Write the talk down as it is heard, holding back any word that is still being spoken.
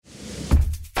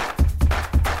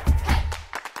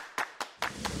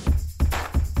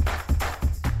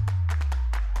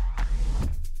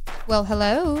Well,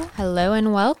 hello. Hello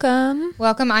and welcome.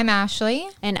 Welcome. I'm Ashley.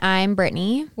 And I'm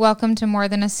Brittany. Welcome to More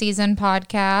Than a Season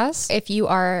podcast. If you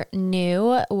are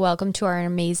new, welcome to our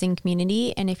amazing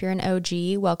community. And if you're an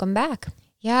OG, welcome back.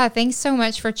 Yeah, thanks so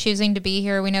much for choosing to be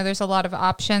here. We know there's a lot of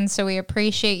options, so we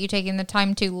appreciate you taking the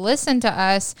time to listen to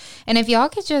us. And if y'all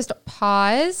could just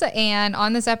pause and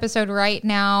on this episode right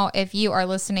now, if you are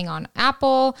listening on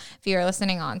Apple, if you're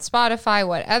listening on Spotify,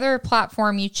 what other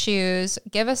platform you choose,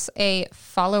 give us a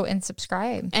follow and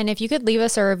subscribe. And if you could leave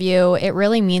us a review, it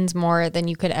really means more than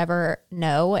you could ever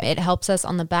know. It helps us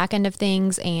on the back end of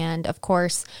things. And of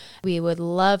course, we would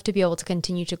love to be able to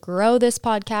continue to grow this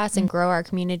podcast and grow our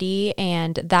community.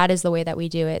 And that is the way that we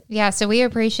do it. Yeah, so we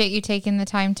appreciate you taking the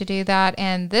time to do that.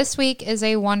 And this week is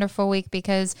a wonderful week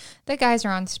because the guys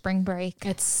are on spring break.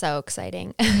 It's so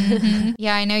exciting. Mm-hmm.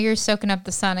 Yeah, I know you're soaking up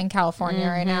the sun in California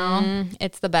right now.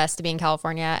 It's the best to be in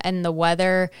California. And the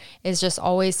weather is just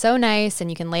always so nice. And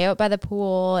you can lay out by the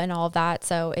pool and all of that.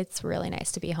 So it's really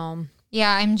nice to be home.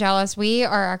 Yeah, I'm jealous. We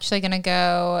are actually going to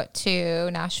go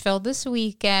to Nashville this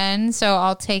weekend. So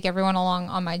I'll take everyone along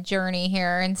on my journey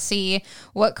here and see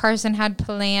what Carson had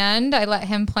planned. I let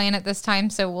him plan it this time,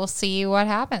 so we'll see what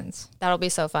happens. That'll be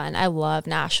so fun. I love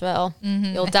Nashville.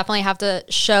 You'll definitely have to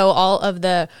show all of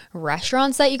the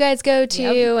restaurants that you guys go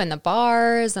to and the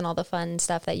bars and all the fun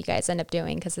stuff that you guys end up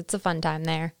doing because it's a fun time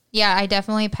there. Yeah, I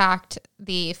definitely packed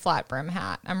the flat brim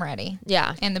hat. I'm ready.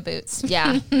 Yeah. And the boots.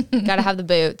 Yeah. Got to have the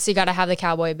boots. You got to have the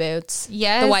cowboy boots.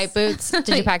 Yes. The white boots. Did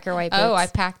you pack your white boots? Oh, I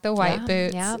packed the white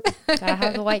boots. Yeah. Got to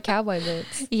have the white cowboy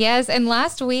boots. Yes. And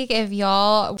last week, if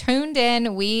y'all tuned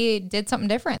in, we did something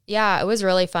different. Yeah, it was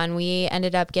really fun. We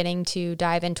ended up getting to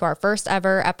dive into our first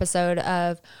ever episode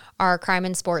of our crime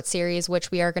and sports series,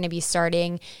 which we are going to be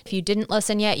starting. If you didn't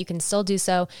listen yet, you can still do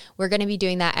so. We're going to be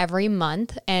doing that every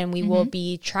month, and we will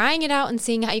be trying it out and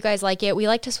seeing how you guys like it. We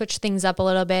like to switch things up a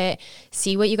little bit,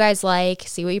 see what you guys like,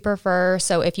 see what you prefer.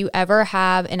 So if you ever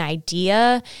have an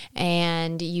idea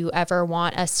and you ever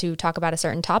want us to talk about a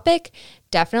certain topic,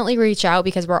 definitely reach out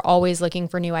because we're always looking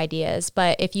for new ideas.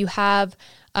 But if you have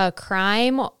a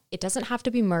crime, it doesn't have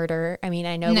to be murder. I mean,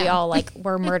 I know we all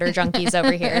we're murder junkies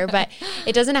over here, but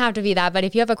it doesn't have to be that. But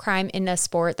if you have a crime in a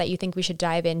sport that you think we should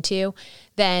dive into,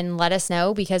 then let us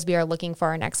know because we are looking for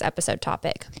our next episode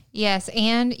topic. Yes,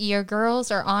 and your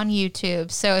girls are on YouTube.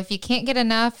 So if you can't get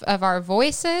enough of our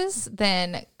voices,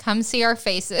 then come see our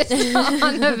faces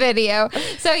on the video.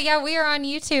 So yeah, we are on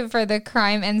YouTube for the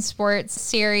crime and sports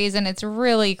series, and it's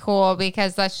really cool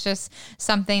because that's just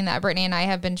something that Brittany and I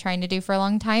have been trying to do for a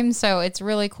long time. So it's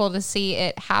really cool to see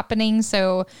it happening.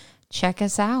 So check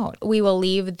us out. We will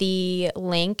leave the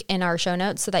link in our show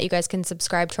notes so that you guys can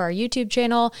subscribe to our YouTube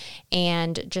channel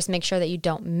and just make sure that you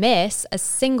don't miss a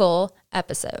single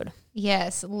episode.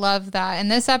 Yes, love that. And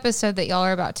this episode that y'all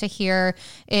are about to hear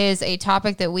is a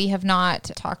topic that we have not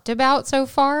talked about so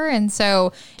far. And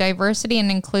so diversity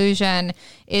and inclusion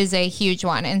is a huge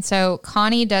one. And so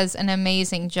Connie does an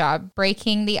amazing job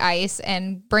breaking the ice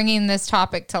and bringing this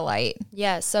topic to light.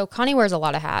 Yeah, so Connie wears a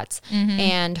lot of hats,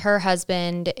 and her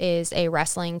husband is a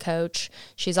wrestling coach.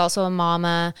 She's also a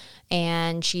mama,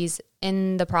 and she's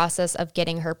in the process of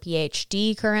getting her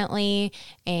PhD currently,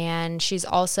 and she's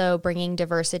also bringing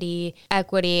diversity,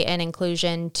 equity, and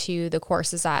inclusion to the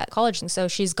courses at college. And so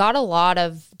she's got a lot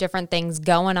of different things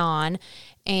going on.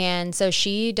 And so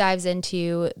she dives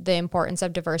into the importance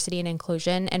of diversity and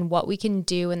inclusion and what we can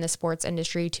do in the sports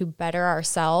industry to better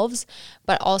ourselves,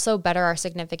 but also better our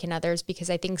significant others,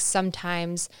 because I think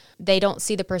sometimes they don't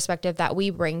see the perspective that we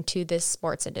bring to this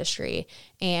sports industry,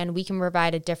 and we can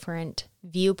provide a different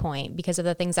viewpoint because of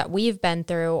the things that we've been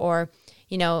through or,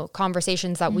 you know,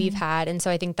 conversations that we've had. And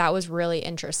so I think that was really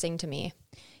interesting to me.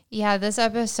 Yeah, this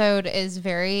episode is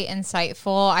very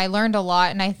insightful. I learned a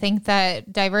lot, and I think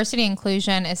that diversity and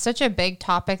inclusion is such a big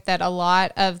topic that a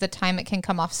lot of the time it can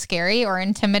come off scary or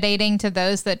intimidating to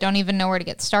those that don't even know where to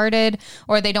get started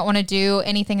or they don't want to do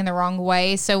anything in the wrong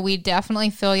way. So we definitely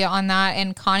feel you on that.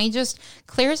 And Connie just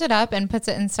clears it up and puts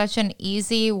it in such an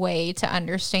easy way to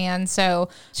understand. So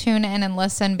tune in and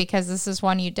listen because this is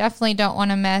one you definitely don't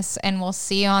want to miss, and we'll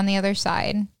see you on the other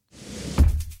side.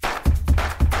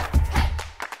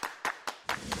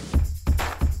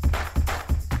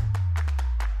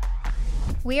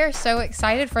 We are so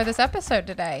excited for this episode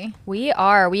today. We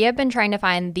are. We have been trying to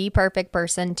find the perfect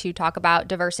person to talk about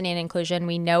diversity and inclusion.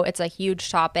 We know it's a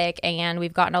huge topic and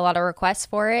we've gotten a lot of requests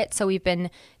for it. So we've been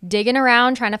digging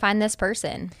around trying to find this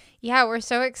person. Yeah, we're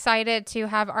so excited to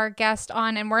have our guest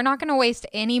on, and we're not going to waste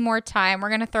any more time. We're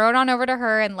going to throw it on over to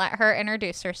her and let her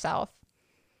introduce herself.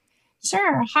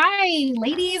 Sure. Hi,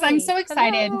 ladies. I'm so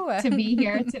excited to be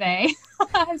here today.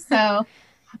 So,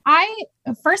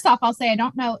 First off, I'll say I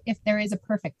don't know if there is a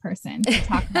perfect person to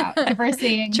talk about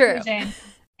diversity and True. inclusion,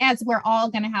 as we're all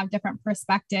going to have different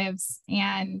perspectives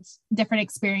and different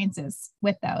experiences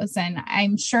with those. And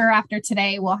I'm sure after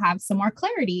today, we'll have some more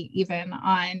clarity even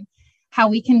on how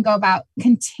we can go about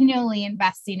continually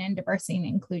investing in diversity and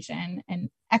inclusion and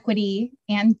equity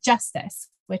and justice,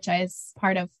 which is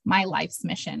part of my life's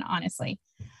mission, honestly.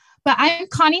 But I'm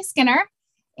Connie Skinner,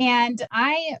 and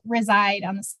I reside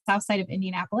on the south side of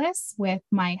Indianapolis with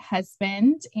my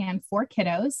husband and 4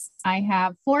 kiddos. I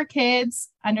have 4 kids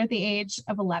under the age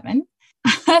of 11,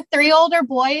 3 older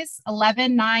boys,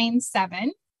 11, 9,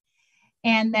 7.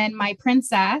 And then my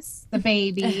princess, the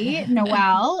baby,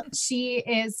 Noelle, she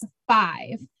is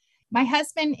 5. My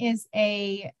husband is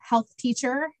a health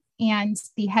teacher and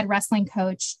the head wrestling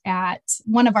coach at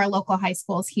one of our local high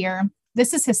schools here.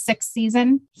 This is his 6th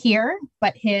season here,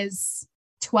 but his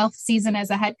 12th season as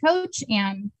a head coach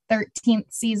and 13th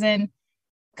season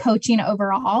coaching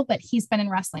overall, but he's been in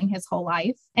wrestling his whole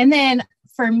life. And then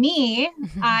for me,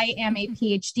 I am a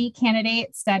PhD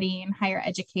candidate studying higher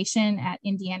education at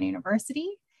Indiana University.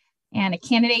 And a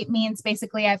candidate means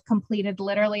basically I've completed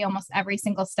literally almost every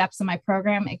single steps of my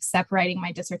program except writing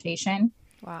my dissertation.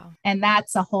 Wow. And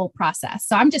that's a whole process.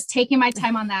 So I'm just taking my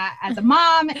time on that as a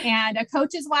mom and a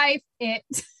coach's wife.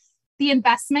 The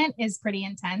investment is pretty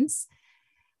intense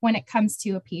when it comes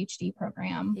to a PhD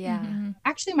program. Yeah.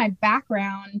 Actually, my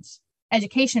background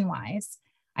education wise,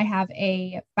 I have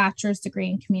a bachelor's degree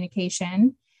in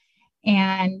communication,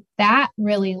 and that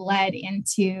really led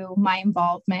into my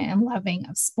involvement and loving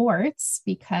of sports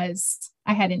because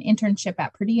I had an internship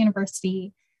at Purdue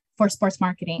University for sports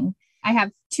marketing. I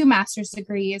have 2 master's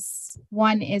degrees.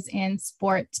 One is in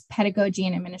sport pedagogy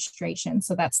and administration.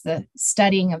 So that's the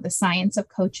studying of the science of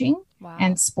coaching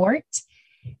and sport,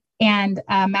 and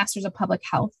a master's of public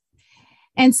health.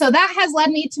 And so that has led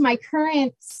me to my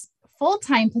current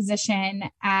full-time position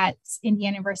at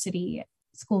Indiana University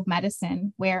School of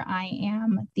Medicine, where I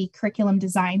am the curriculum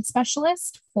design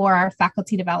specialist for our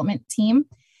faculty development team.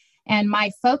 And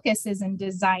my focus is in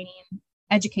designing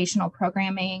educational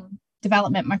programming,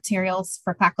 development materials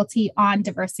for faculty on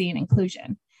diversity and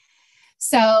inclusion.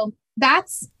 So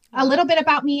that's a little bit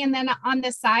about me. And then on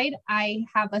this side, I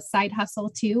have a side hustle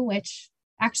too, which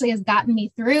actually has gotten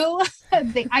me through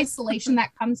the isolation that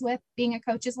comes with being a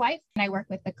coach's wife. And I work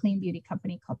with a clean beauty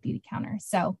company called Beauty Counter.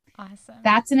 So awesome.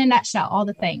 That's in a nutshell, all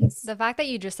the things. The fact that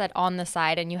you just said on the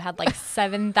side and you had like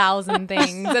 7,000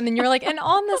 things and then you're like, and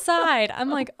on the side, I'm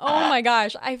like, oh my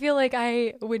gosh, I feel like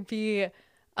I would be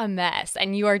a mess,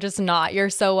 and you are just not. You're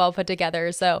so well put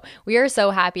together. So we are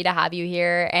so happy to have you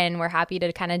here, and we're happy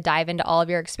to kind of dive into all of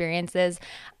your experiences.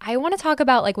 I want to talk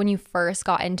about like when you first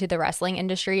got into the wrestling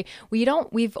industry.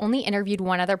 We've only interviewed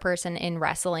one other person in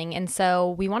wrestling, and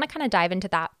so we want to kind of dive into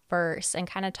that first and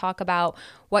kind of talk about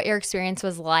what your experience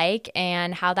was like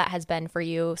and how that has been for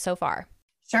you so far.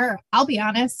 Sure. I'll be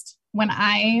honest. When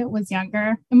I was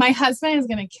younger, my husband is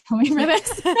going to kill me for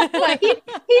this. But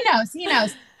he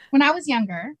knows. When I was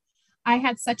younger, I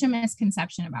had such a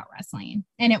misconception about wrestling,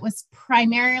 and it was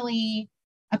primarily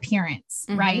appearance,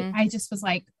 right? I just was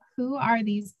like, who are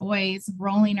these boys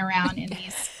rolling around in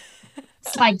these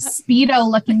like Speedo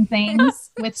looking things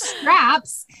with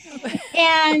straps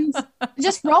and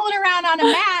just rolling around on a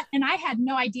mat? And I had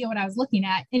no idea what I was looking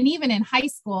at. And even in high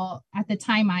school at the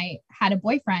time, I had a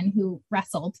boyfriend who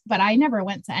wrestled, but I never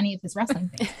went to any of his wrestling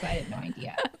things. So I had no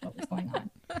idea what was going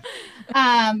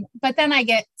on. But then I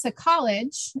get to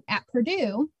college at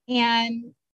Purdue.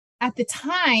 And at the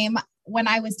time when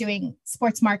I was doing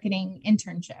sports marketing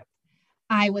internship,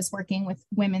 I was working with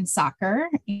women's soccer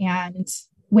and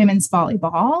women's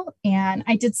volleyball, and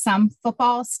I did some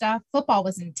football stuff. Football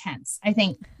was intense. I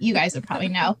think you guys would probably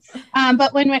know.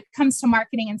 But when it comes to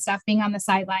marketing and stuff, being on the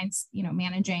sidelines,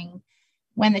 managing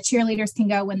when the cheerleaders can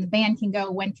go, when the band can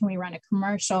go, when can we run a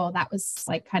commercial, that was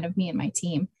like kind of me and my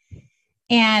team.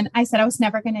 And I said I was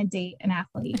never going to date an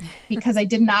athlete because I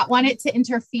did not want it to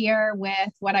interfere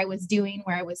with what I was doing,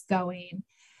 where I was going.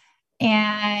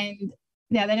 And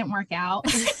yeah, that didn't work out.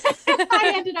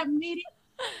 I ended up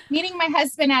meeting my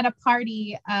husband at a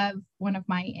party of one of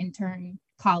my intern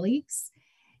colleagues.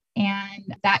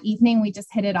 And that evening we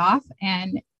just hit it off,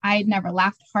 and I'd never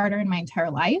laughed harder in my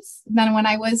entire life than when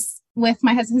I was with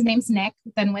my husband's name's Nick,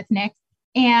 then with Nick.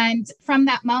 And from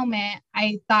that moment,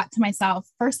 I thought to myself,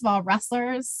 first of all,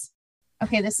 wrestlers,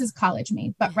 okay, this is college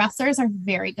me, but wrestlers are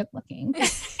very good looking.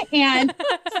 And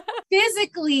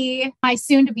physically, my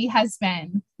soon to be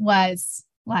husband was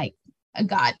like a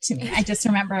god to me. I just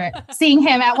remember seeing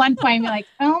him at one point and be like,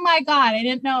 oh my God, I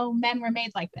didn't know men were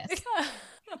made like this.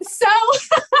 So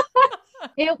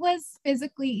it was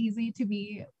physically easy to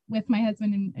be with my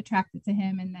husband and attracted to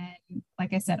him. And then,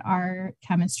 like I said, our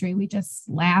chemistry, we just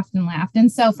laughed and laughed.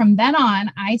 And so from then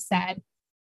on, I said,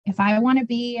 if I want to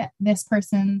be this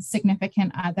person's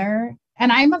significant other,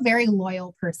 and I'm a very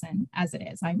loyal person as it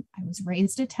is. I was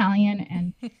raised Italian,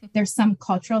 and there's some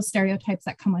cultural stereotypes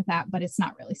that come with that, but it's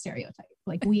not really stereotype.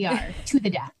 Like, we are to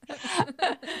the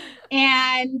death.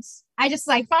 And I just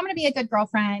like, if I'm going to be a good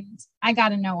girlfriend, I got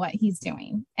to know what he's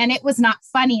doing. And it was not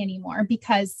funny anymore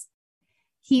because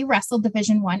he wrestled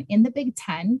Division I in the Big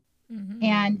Ten. Mm-hmm.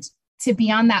 And to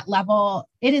be on that level,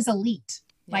 it is elite.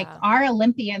 Yeah. Like, our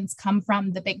Olympians come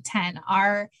from the Big Ten.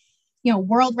 Our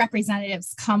world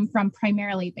representatives come from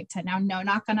primarily Big Ten. Now, no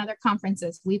knock on other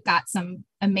conferences. We've got some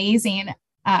amazing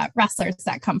wrestlers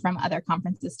that come from other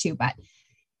conferences too, but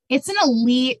it's an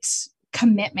elite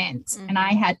commitment. Mm-hmm. And I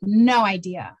had no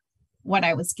idea what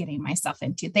I was getting myself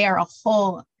into. They are a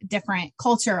whole different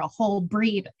culture, a whole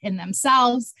breed in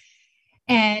themselves.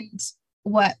 And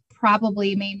what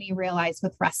probably made me realize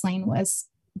with wrestling was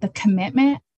the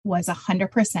commitment was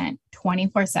 100%,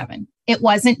 24/7. It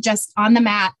wasn't just on the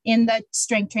mat in the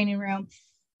strength training room.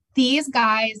 These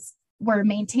guys were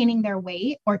maintaining their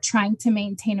weight or trying to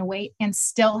maintain a weight and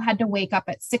still had to wake up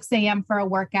at 6 a.m. for a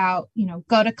workout,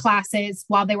 go to classes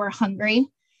while they were hungry,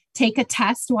 take a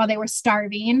test while they were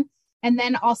starving, and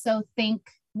then also think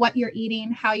what you're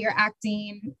eating, how you're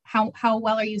acting, how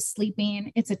well are you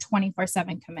sleeping. It's a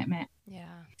 24/7 commitment.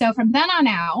 Yeah. So from then on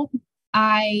out,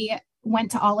 I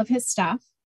went to all of his stuff.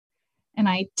 And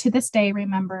I, to this day,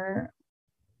 remember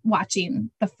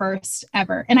watching the first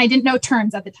ever, and I didn't know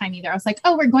terms at the time either. I was like,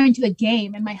 oh, we're going to a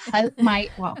game. And my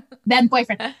then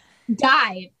boyfriend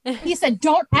died. He said,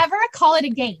 don't ever call it a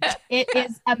game. It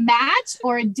is a match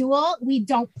or a duel. We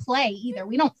don't play either.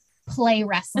 We don't play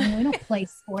wrestling. We don't play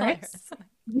sports.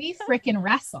 We freaking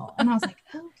wrestle. And I was like,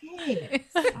 okay.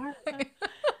 Sorry.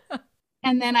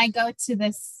 And then I go to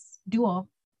this duel.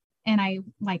 And I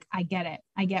get it.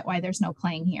 I get why there's no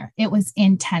playing here. It was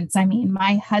intense. I mean,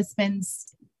 my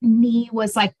husband's knee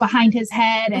was like behind his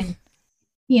head, and,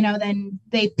 then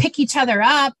they pick each other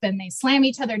up and they slam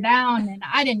each other down. And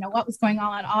I didn't know what was going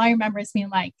on. All I remember is being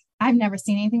like, I've never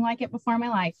seen anything like it before in my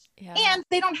life. Yeah. And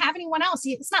they don't have anyone else.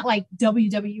 It's not like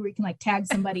WWE where you can like tag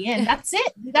somebody in. That's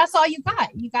it. That's all you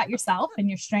got. You got yourself and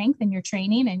your strength and your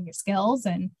training and your skills,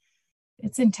 and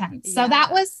it's intense. Yeah. So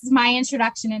that was my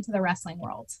introduction into the wrestling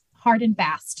world. Hard and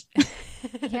fast.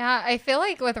 Yeah, I feel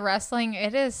like with wrestling,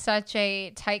 it is such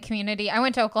a tight community. I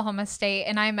went to Oklahoma State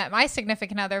and I met my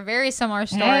significant other. Very similar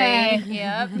story. Hey.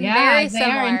 Yep. Yeah, very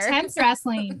similar. Are intense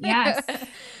wrestling. Yes.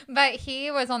 But he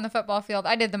was on the football field.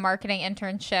 I did the marketing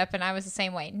internship, and I was the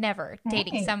same way. Never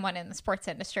dating someone in the sports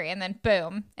industry, and then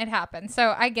boom, it happened.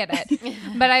 So I get it.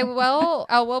 But I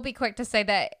will be quick to say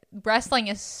that wrestling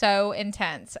is so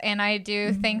intense, and I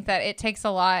do think that it takes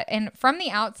a lot. And from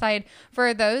the outside,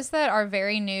 for those that are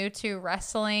very new to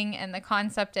wrestling and the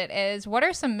concept it is, what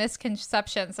are some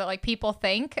misconceptions that like people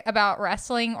think about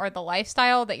wrestling or the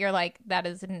lifestyle that you're like, that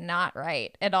is not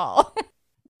right at all?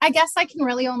 I guess I can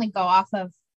really only go off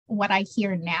of what I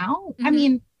hear now. Mm-hmm. I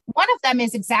mean, one of them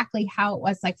is exactly how it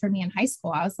was like for me in high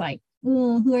school. I was like,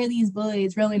 who are these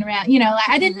boys rolling around?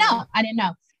 I didn't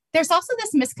know. There's also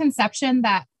this misconception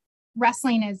that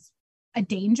wrestling is a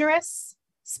dangerous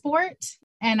sport.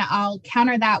 And I'll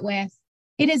counter that with,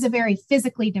 it is a very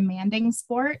physically demanding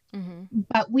sport,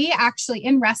 but we actually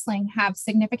in wrestling have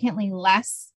significantly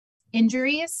less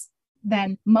injuries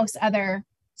than most other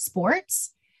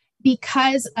sports,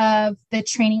 because of the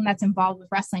training that's involved with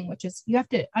wrestling, which is you have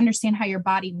to understand how your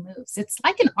body moves. It's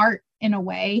like an art in a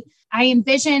way. I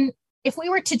envision if we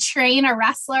were to train a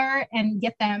wrestler and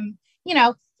get them,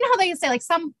 how they say like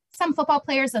some football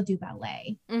players, they'll do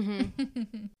ballet,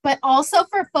 but also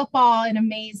for football, an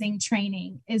amazing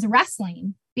training is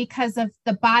wrestling because of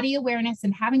the body awareness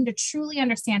and having to truly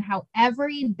understand how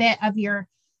every bit of your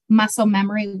muscle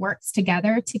memory works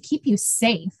together to keep you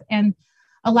safe. And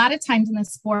a lot of times in the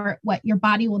sport, what your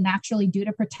body will naturally do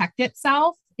to protect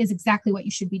itself is exactly what you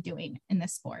should be doing in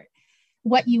this sport.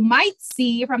 What you might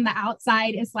see from the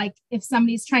outside is like if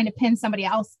somebody's trying to pin somebody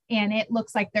else and it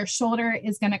looks like their shoulder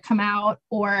is going to come out,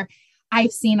 or I've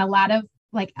seen a lot of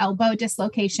like elbow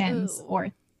dislocations or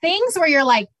things where you're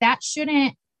like, that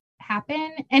shouldn't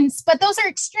happen. But those are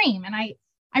extreme. And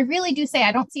I really do say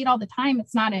I don't see it all the time.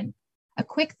 It's not a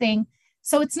quick thing.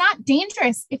 So it's not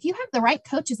dangerous. If you have the right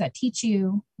coaches that teach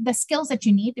you the skills that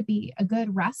you need to be a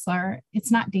good wrestler, it's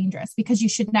not dangerous, because you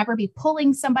should never be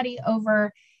pulling somebody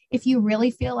over. If you really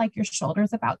feel like your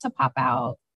shoulder's about to pop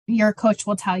out, your coach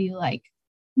will tell you like,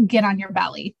 get on your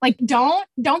belly. Like, don't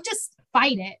just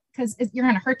fight it, because you're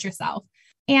going to hurt yourself.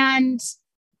 And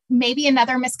maybe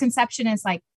another misconception is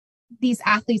like, these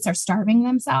athletes are starving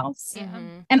themselves. Yeah.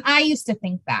 And I used to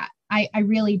think that. I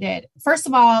really did. First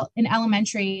of all, in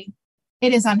elementary,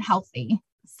 it is unhealthy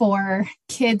for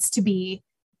kids to be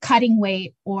cutting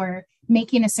weight or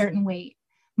making a certain weight.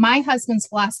 My husband's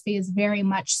philosophy is very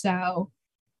much so,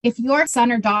 if your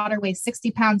son or daughter weighs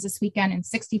 60 pounds this weekend and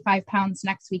 65 pounds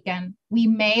next weekend, we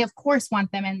may, of course,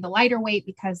 want them in the lighter weight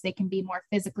because they can be more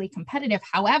physically competitive.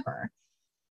 However,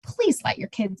 please let your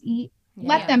kids eat.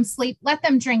 Let them sleep. Let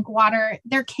them drink water.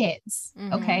 They're kids.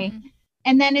 Okay.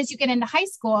 And then as you get into high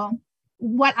school,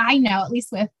 what I know, at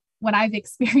least with what I've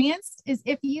experienced, is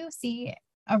if you see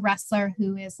a wrestler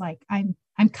who is like, I'm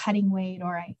cutting weight,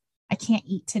 or I can't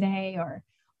eat today, or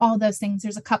all those things,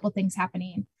 there's a couple things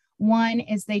happening. One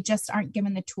is they just aren't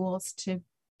given the tools to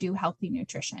do healthy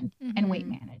nutrition and weight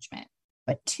management.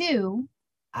 But two,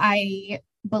 I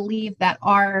believe that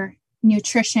our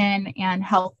nutrition and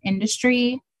health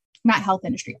industry, not health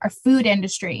industry, our food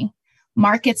industry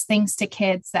markets things to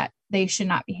kids that they should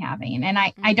not be having. And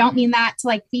I don't mean that to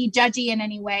like be judgy in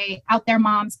any way. Out there,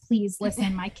 moms, please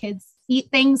listen. My kids eat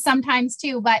things sometimes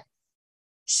too, but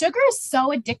sugar is so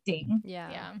addicting.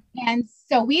 Yeah. And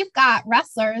so we've got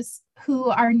wrestlers who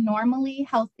are normally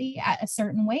healthy at a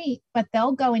certain weight, but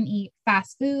they'll go and eat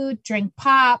fast food, drink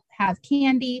pop, have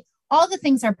candy, all the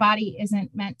things our body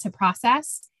isn't meant to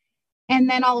process. And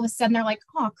then all of a sudden they're like,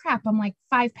 oh crap, I'm like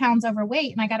 5 pounds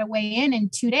overweight and I got to weigh in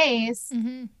 2 days.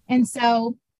 And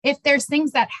so if there's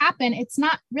things that happen, it's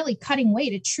not really cutting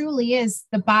weight. It truly is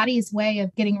the body's way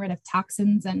of getting rid of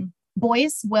toxins. And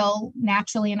boys will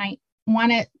naturally, and I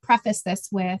want to preface this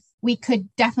with, we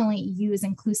could definitely use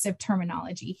inclusive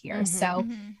terminology here. So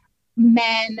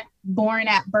men born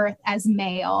at birth as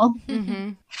male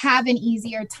have an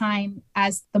easier time,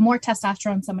 as the more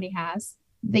testosterone somebody has,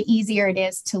 the easier it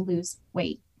is to lose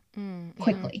weight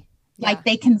quickly. Like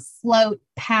they can float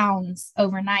pounds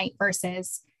overnight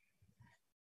versus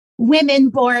women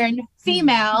born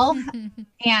female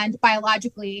and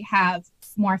biologically have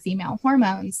more female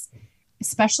hormones,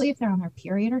 especially if they're on their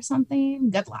period or something.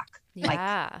 Good luck.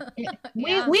 Yeah.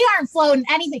 We aren't floating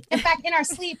anything. In fact, in our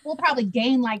sleep, we'll probably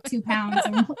gain like 2 pounds.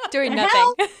 And Doing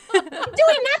nothing.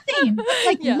 Doing nothing.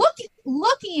 Like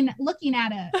looking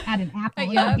at an apple,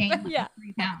 you'll gain like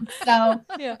 3 pounds. So,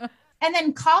 and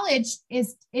then college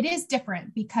is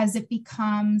different because it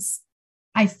becomes,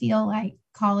 I feel like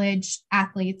college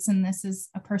athletes, and this is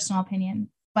a personal opinion,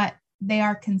 but they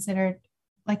are considered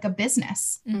like a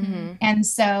business. And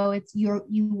so it's you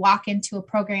walk into a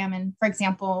program, and for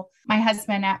example, my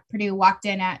husband at Purdue walked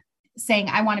in at saying,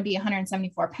 I want to be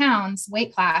 174 pounds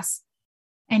weight class.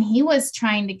 And he was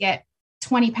trying to get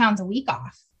 20 pounds a week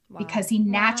off because he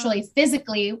naturally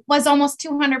physically was almost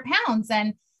 200 pounds,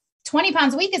 and 20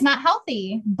 pounds a week is not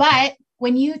healthy. But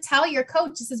when you tell your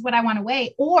coach, this is what I want to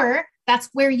weigh, or that's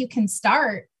where you can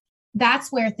start,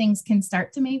 that's where things can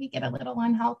start to maybe get a little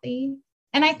unhealthy.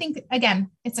 And I think,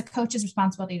 again, it's a coach's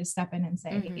responsibility to step in and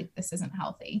say, hey, this isn't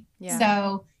healthy.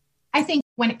 So I think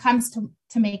when it comes to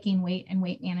making weight and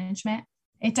weight management,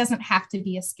 it doesn't have to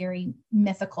be a scary,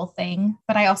 mythical thing.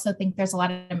 But I also think there's a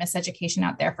lot of miseducation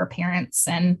out there for parents.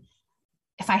 And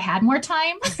if I had more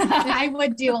time, I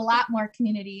would do a lot more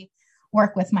community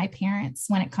work with my parents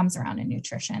when it comes around to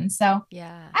nutrition. So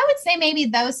I would say maybe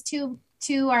those two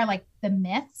are like the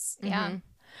myths.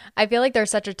 I feel like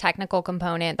there's such a technical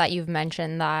component that you've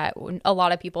mentioned that a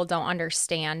lot of people don't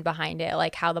understand behind it,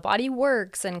 like how the body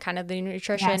works and kind of the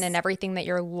nutrition and everything that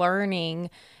you're learning.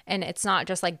 And it's not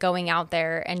just like going out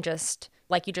there and just,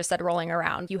 like you just said, rolling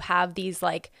around. You have these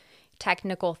like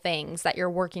technical things that you're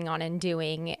working on and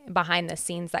doing behind the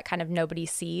scenes that kind of nobody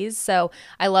sees. So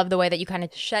I love the way that you kind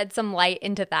of shed some light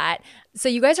into that. So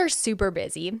you guys are super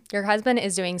busy. Your husband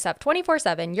is doing stuff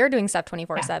 24/7. You're doing stuff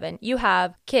 24/7. You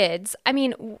have kids. I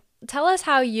mean, tell us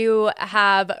how you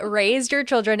have raised your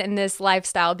children in this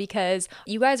lifestyle, because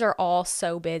you guys are all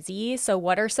so busy. So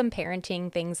what are some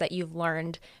parenting things that you've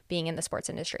learned being in the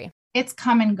sports industry? It's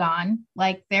come and gone.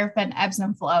 Like there have been ebbs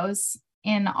and flows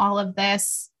in all of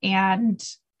this. And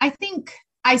I think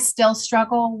I still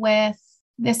struggle with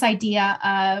this idea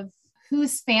of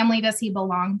whose family does he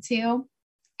belong to?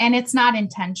 And it's not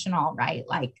intentional, right?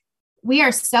 Like we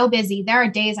are so busy. There are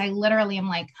days I literally am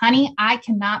like, honey, I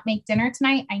cannot make dinner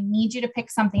tonight. I need you to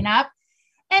pick something up.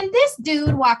 And this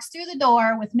dude walks through the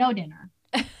door with no dinner,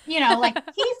 like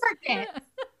he forgets,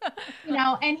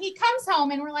 and he comes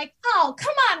home and we're like, oh,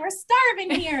 come on, we're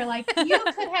starving here. Like you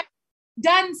could have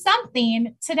done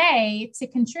something today to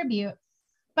contribute.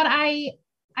 But I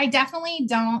definitely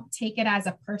don't take it as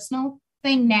a personal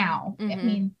thing now. I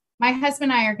mean, my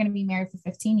husband and I are going to be married for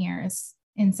 15 years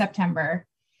in September.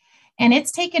 And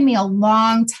it's taken me a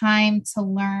long time to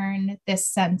learn this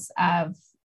sense of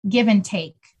give and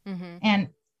take. Mm-hmm. And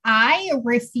I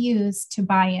refuse to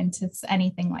buy into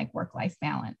anything like work-life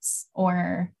balance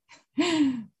or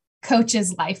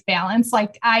coach's life balance.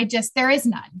 Like there is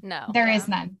none. No, there is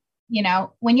none. You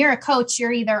know, when you're a coach,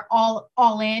 you're either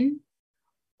all in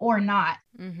or not.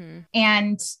 Mm-hmm.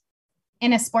 And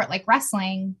in a sport like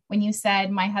wrestling, when you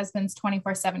said my husband's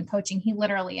 24/7 coaching, he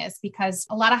literally is, because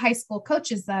a lot of high school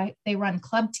coaches, they run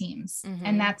club teams. Mm-hmm.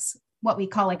 And that's what we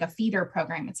call like a feeder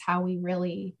program. It's how we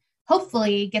really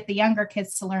hopefully get the younger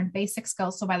kids to learn basic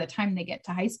skills. So by the time they get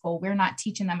to high school, we're not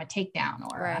teaching them a takedown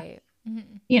or, right.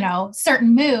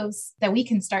 Certain moves, that we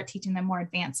can start teaching them more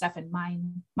advanced stuff in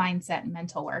mindset and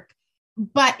mental work.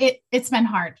 But it's been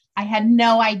hard. I had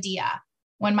no idea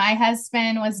when my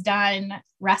husband was done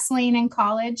wrestling in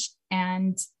college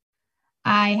and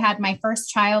I had my first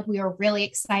child. We were really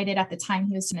excited at the time.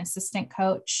 He was an assistant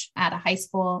coach at a high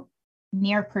school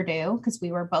near Purdue because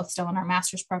we were both still in our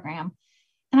master's program.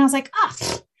 And I was like,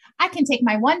 I can take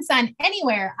my one son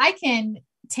anywhere. I can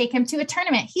take him to a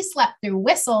tournament. He slept through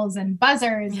whistles and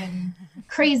buzzers and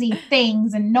crazy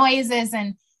things and noises.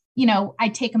 And,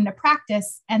 I'd take him to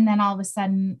practice. And then all of a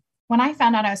sudden, when I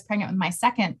found out I was pregnant with my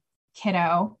second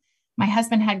kiddo, my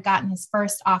husband had gotten his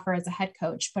first offer as a head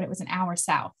coach, but it was an hour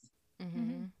south,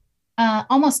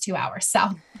 almost 2 hours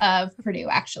south of Purdue,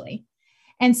 actually.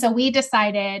 And so we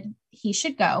decided he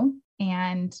should go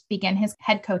and begin his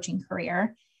head coaching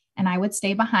career. And I would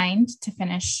stay behind to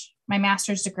finish my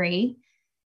master's degree.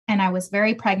 And I was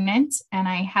very pregnant and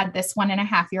I had this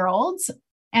 1.5-year-old.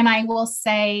 And I will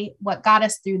say what got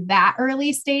us through that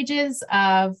early stages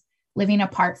of living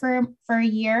apart for a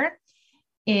year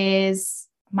is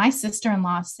my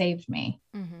sister-in-law saved me.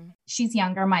 Mm-hmm. She's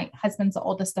younger. My husband's the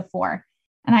oldest of 4.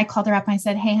 And I called her up and I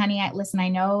said, hey, honey, listen, I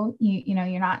know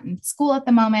you're not in school at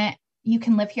the moment. You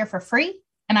can live here for free.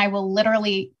 And I will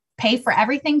literally pay for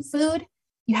everything, food.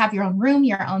 You have your own room,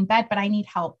 your own bed, but I need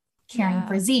help caring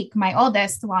for Zeke, my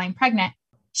oldest, while I'm pregnant.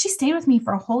 She stayed with me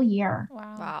for a whole year.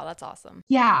 Wow, that's awesome.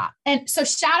 Yeah. And so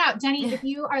shout out, Jenny, if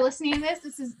you are listening to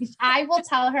this, I will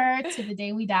tell her to the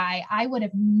day we die, I would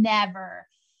have never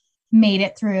made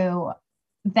it through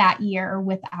that year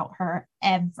without her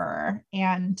ever.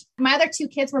 And my other 2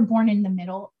 kids were born in the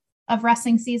middle of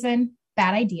wrestling season.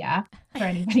 Bad idea for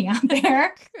anybody out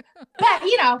there. But,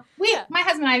 my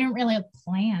husband and I didn't really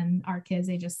plan our kids.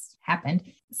 They just happened.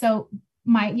 So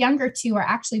my younger 2 are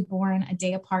actually born a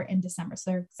day apart in December.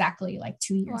 So they're exactly like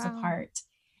 2 years apart.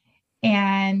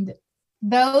 And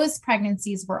those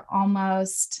pregnancies were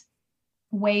almost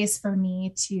ways for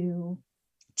me to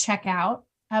check out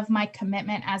of my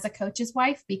commitment as a coach's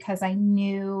wife, because I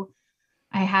knew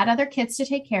I had other kids to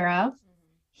take care of.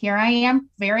 Here I am,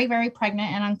 very, very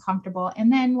pregnant and uncomfortable.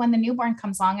 And then when the newborn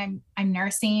comes along, I'm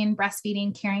nursing,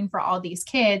 breastfeeding, caring for all these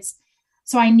kids.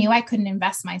 So I knew I couldn't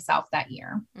invest myself that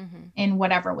year in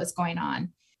whatever was going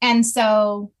on. And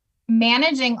so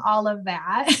managing all of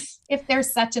that, if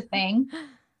there's such a thing,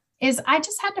 is I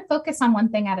just had to focus on one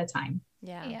thing at a time.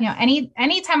 Yeah.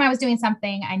 Anytime I was doing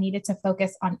something, I needed to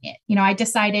focus on it. I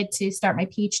decided to start my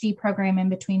PhD program in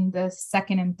between the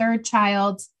second and third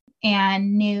child,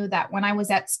 and knew that when I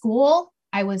was at school,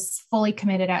 I was fully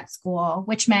committed at school,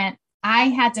 which meant I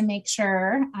had to make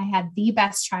sure I had the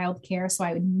best childcare so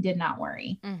I did not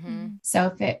worry. Mm-hmm.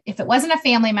 So if it wasn't a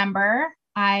family member,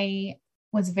 I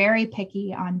was very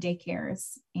picky on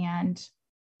daycares, and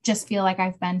just feel like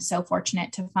I've been so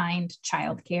fortunate to find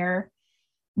childcare,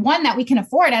 one that we can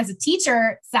afford. As a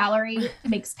teacher, salary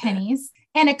makes pennies,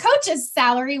 and a coach's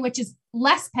salary, which is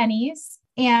less pennies.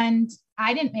 And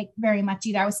I didn't make very much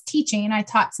either. I was teaching. I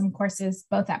taught some courses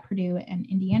both at Purdue and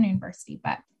Indiana University,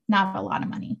 but not a lot of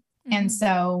money. Mm-hmm. And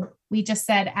so we just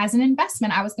said, as an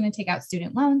investment, I was going to take out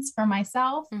student loans for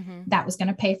myself. Mm-hmm. That was going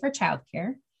to pay for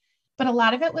childcare. But a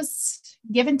lot of it was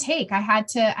give and take.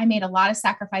 I made a lot of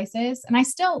sacrifices, and I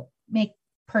still make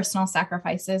personal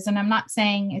sacrifices. And I'm not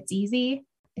saying it's easy.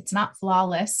 It's not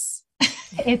flawless.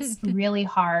 It's really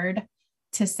hard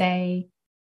to say,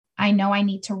 I know I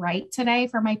need to write today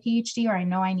for my PhD, or I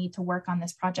know I need to work on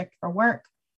this project for work,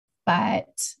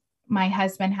 but my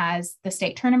husband has the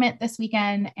state tournament this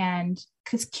weekend and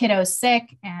because kiddo's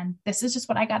sick, and this is just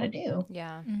what I got to do.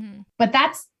 Yeah. Mm-hmm. But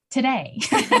that's today.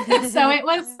 So it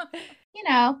was,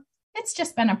 it's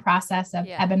just been a process of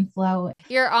ebb and flow.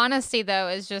 Your honesty, though,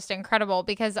 is just incredible,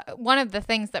 because one of the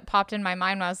things that popped in my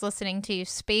mind when I was listening to you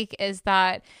speak is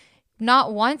that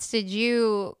not once did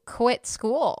you quit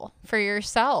school for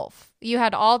yourself. you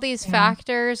had all these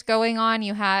factors going on.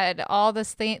 You had all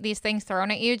these things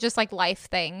thrown at you, just like life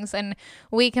things. And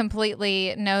we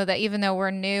completely know that even though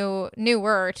we're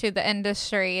newer to the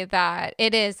industry, that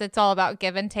it's all about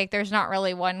give and take. There's not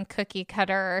really one cookie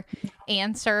cutter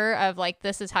answer of like,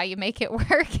 this is how you make it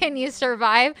work and you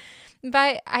survive.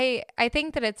 But I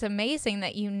think that it's amazing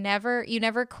that you never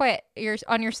quit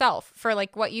on yourself for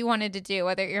like what you wanted to do,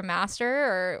 whether you're master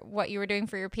or what you were doing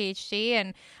for your PhD.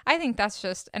 And I think that's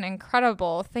just an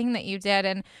incredible thing that you did.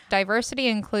 And diversity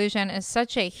inclusion is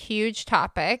such a huge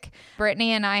topic.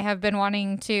 Brittany and I have been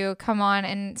wanting to come on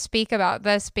and speak about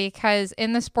this because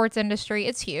in the sports industry,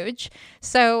 it's huge.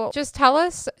 So just tell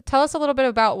us a little bit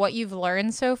about what you've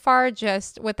learned so far,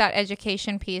 just with that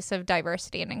education piece of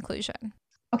diversity and inclusion.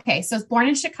 Okay, so I was born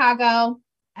in Chicago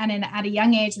and at a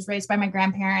young age was raised by my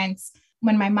grandparents.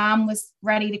 When my mom was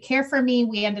ready to care for me,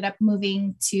 we ended up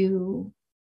moving to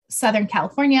Southern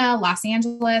California, Los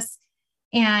Angeles.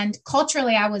 And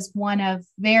culturally, I was one of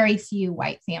very few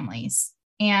white families.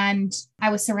 And I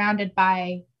was surrounded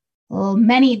by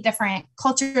many different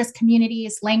cultures,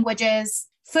 communities, languages,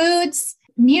 foods,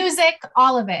 music,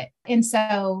 all of it. And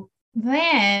so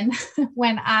then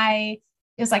when it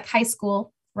was like high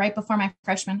school, right before my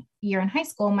freshman year in high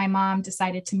school, my mom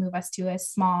decided to move us to a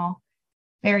small,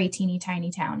 very teeny tiny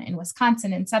town in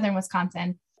Wisconsin, in southern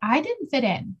Wisconsin. I didn't fit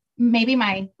in. Maybe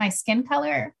my skin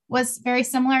color was very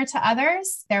similar to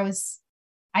others.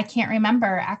 I can't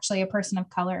remember actually a person of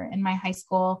color in my high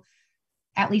school,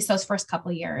 at least those first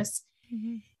couple of years.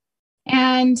 Mm-hmm.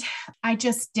 And I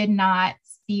just did not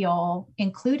feel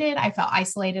included. I felt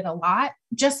isolated a lot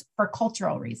just for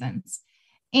cultural reasons.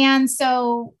 And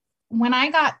so when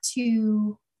I got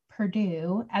to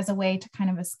Purdue as a way to kind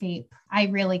of escape, I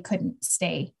really couldn't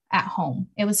stay at home.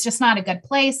 It was just not a good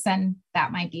place. And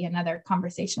that might be another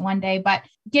conversation one day. But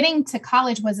getting to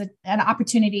college was an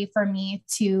opportunity for me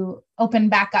to open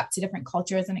back up to different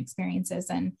cultures and experiences.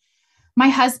 And my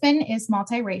husband is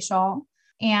multiracial.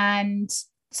 And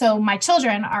so my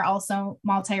children are also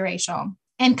multiracial.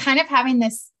 And kind of having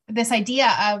this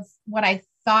idea of what I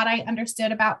thought I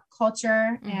understood about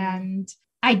culture and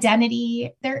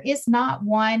identity, there is not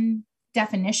one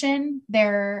definition.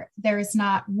 There is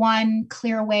not one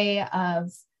clear way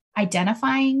of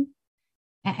identifying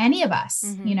any of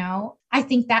us. You know, I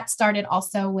think that started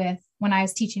also with when I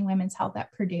was teaching women's health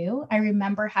at Purdue. I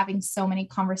remember having so many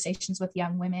conversations with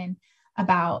young women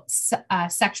about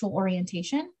sexual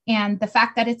orientation and the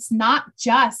fact that it's not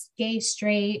just gay,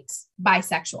 straight,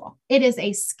 bisexual. It is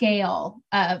a scale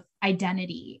of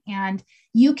identity, and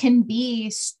you can be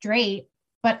straight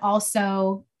but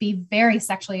also be very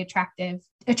sexually attracted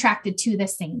to the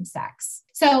same sex.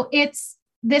 So it's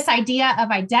this idea of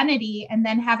identity, and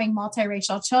then having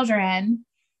multiracial children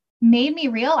made me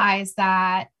realize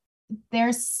that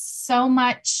there's so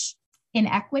much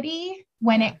inequity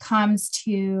when it comes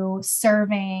to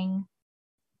serving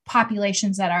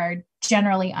populations that are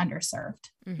generally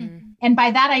underserved. And by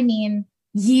that, I mean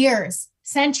years,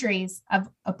 centuries of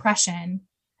oppression.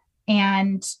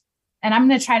 And I'm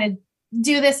going to try to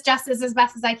do this justice as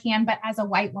best as I can. But as a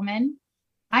white woman,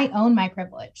 I own my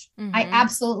privilege. I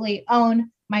absolutely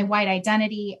own my white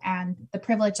identity and the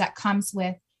privilege that comes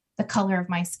with the color of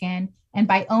my skin. And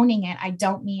by owning it, I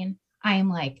don't mean I'm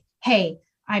like, hey,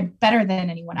 I'm better than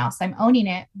anyone else. I'm owning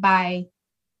it by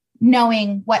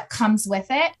knowing what comes with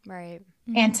it. Right.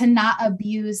 And to not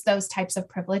abuse those types of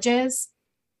privileges.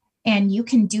 And you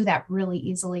can do that really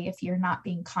easily if you're not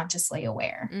being consciously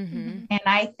aware. And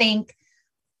I think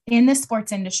in the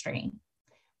sports industry,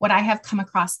 what I have come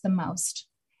across the most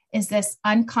is this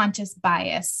unconscious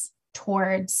bias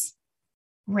towards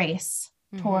race,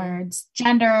 towards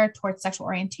gender, towards sexual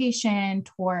orientation,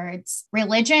 towards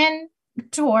religion,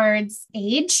 towards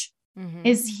age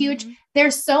is huge.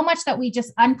 There's so much that we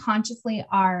just unconsciously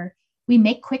we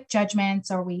make quick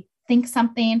judgments or we think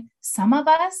something. Some of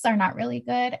us are not really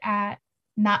good at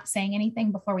not saying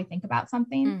anything before we think about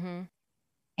something.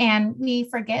 And we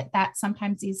forget that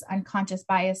sometimes these unconscious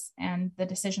bias and the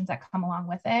decisions that come along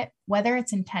with it, whether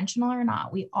it's intentional or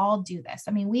not, we all do this.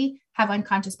 I mean, we have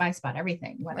unconscious bias about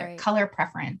everything, whether color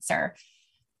preference or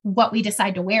what we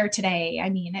decide to wear today. I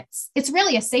mean, it's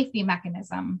really a safety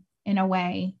mechanism in a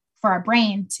way for our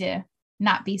brain to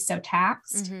not be so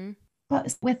taxed,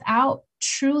 but without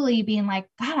truly being like,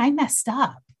 God, I messed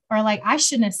up, or like, I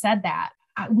shouldn't have said that.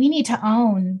 We need to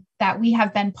own that we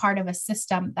have been part of a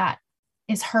system that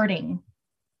is hurting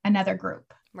another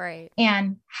group. Right.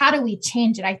 And how do we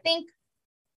change it? I think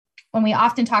when we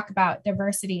often talk about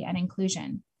diversity and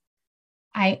inclusion,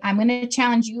 I'm going to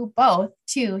challenge you both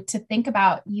to think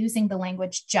about using the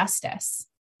language justice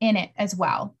in it as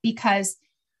well, because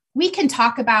we can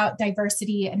talk about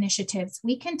diversity initiatives.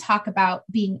 We can talk about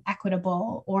being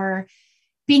equitable or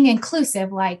being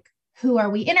inclusive, like who are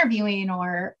we interviewing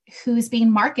or who's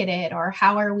being marketed or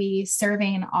how are we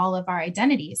serving all of our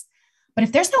identities. But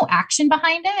if there's no action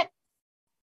behind it,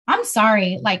 I'm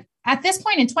sorry, like at this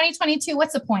point in 2022,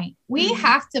 what's the point? We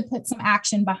have to put some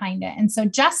action behind it. And so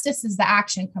justice is the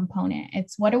action component.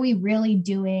 It's what are we really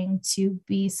doing to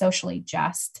be socially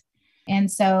just?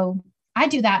 And so I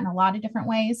do that in a lot of different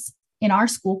ways. In our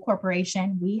school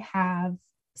corporation, we have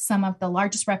some of the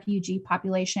largest refugee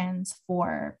populations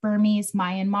for Burmese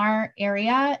Myanmar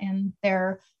area, and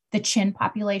they're the Chin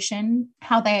population,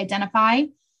 how they identify.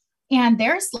 And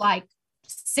there's like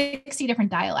 60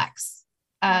 different dialects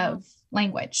of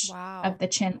language, of the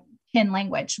Chin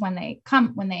language when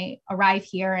they arrive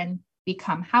here and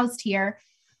become housed here.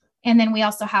 And then we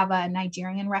also have a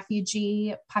Nigerian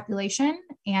refugee population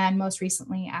and most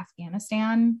recently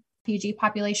Afghanistan refugee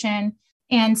population.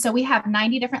 And so we have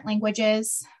 90 different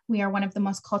languages. We are one of the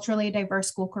most culturally diverse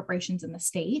school corporations in the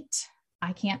state.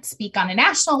 I can't speak on a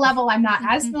national level. I'm not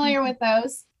as familiar with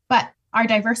those, but our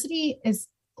diversity is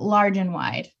large and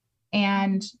wide.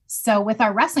 And so with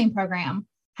our wrestling program,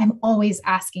 I'm always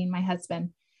asking my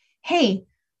husband, hey,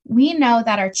 we know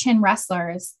that our Chin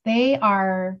wrestlers, they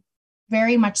are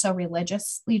very much so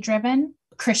religiously driven.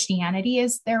 Christianity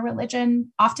is their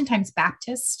religion, oftentimes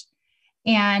Baptist.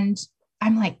 And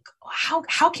I'm like,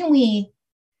 how can we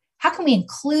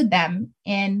include them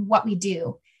in what we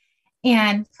do?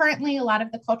 And currently, a lot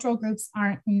of the cultural groups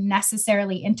aren't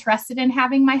necessarily interested in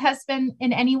having my husband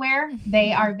in anywhere.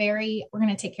 They are we're going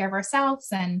to take care of ourselves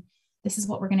and this is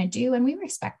what we're going to do. And we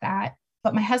respect that.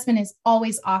 But my husband is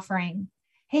always offering,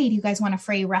 hey, do you guys want a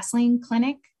free wrestling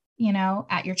clinic,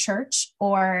 at your church?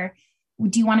 Or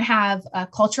do you want to have a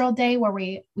cultural day where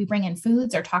we bring in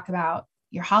foods or talk about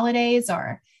your holidays?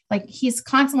 Or like, he's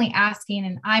constantly asking,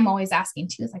 and I'm always asking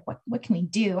too, is like, what can we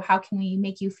do? How can we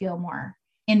make you feel more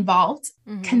involved?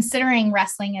 Considering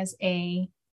wrestling is a,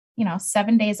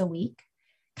 7 days a week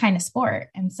kind of sport.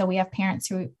 And so we have parents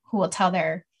who will tell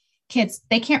their kids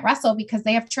they can't wrestle because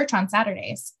they have church on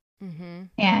Saturdays.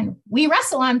 And we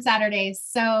wrestle on Saturdays.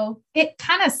 So it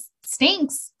kind of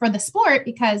stinks for the sport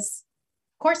because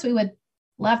of course we would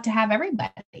love to have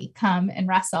everybody come and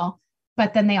wrestle,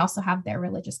 but then they also have their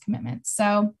religious commitments.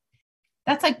 So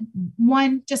that's like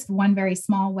one very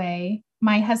small way.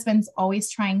 My husband's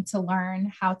always trying to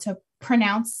learn how to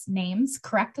pronounce names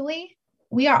correctly.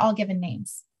 We are all given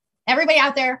names. Everybody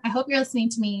out there, I hope you're listening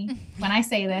to me when I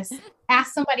say this.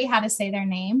 Ask somebody how to say their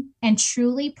name and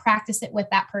truly practice it with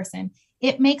that person.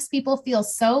 It makes people feel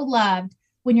so loved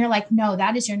when you're like, no,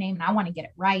 that is your name and I want to get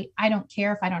it right. I don't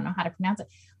care if I don't know how to pronounce it.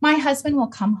 My husband will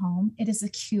come home. It is the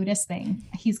cutest thing.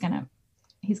 He's going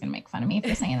to make fun of me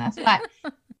for saying this, but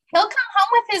he'll come home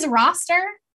with his roster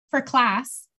for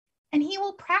class and he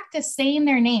will practice saying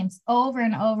their names over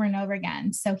and over and over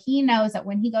again. So he knows that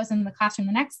when he goes into the classroom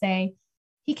the next day,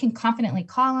 he can confidently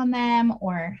call on them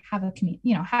or have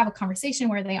a conversation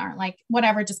where they aren't like,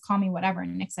 whatever, just call me whatever.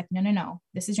 And Nick's like, no,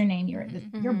 this is your name. You're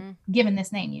given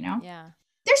this name, Yeah.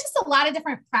 There's just a lot of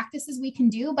different practices we can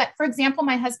do. But for example,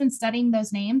 my husband's studying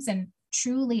those names and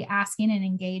truly asking and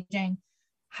engaging,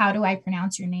 how do I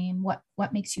pronounce your name?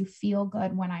 What makes you feel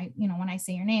good when I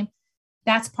say your name?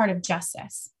 That's part of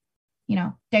justice.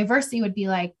 Diversity would be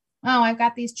like, oh, I've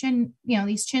got these Chin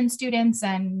students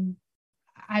and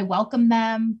I welcome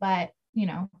them, but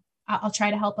I'll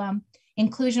try to help them.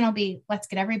 Inclusion will be, let's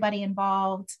get everybody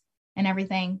involved and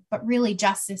everything. But really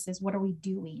justice is, what are we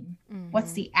doing?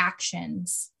 What's the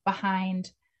actions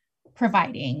behind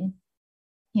providing,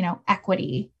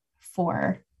 equity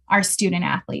for our student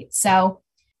athletes? So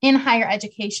in higher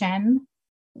education,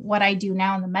 what I do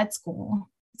now in the med school,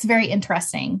 it's very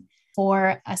interesting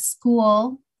for a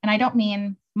school. And I don't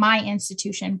mean my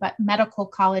institution, but medical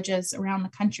colleges around the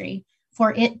country.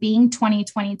 For it being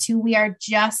 2022, we are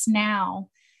just now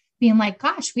being like,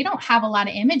 gosh, we don't have a lot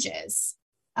of images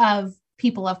of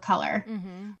people of color.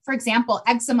 For example,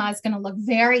 eczema is going to look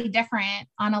very different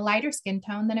on a lighter skin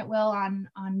tone than it will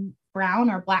on brown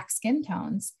or black skin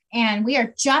tones. And we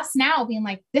are just now being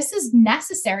like, this is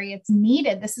necessary. It's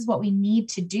needed. This is what we need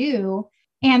to do.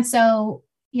 And so,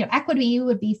 equity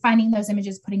would be finding those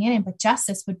images, putting it in, but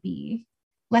justice would be,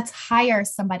 let's hire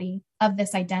somebody of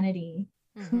this identity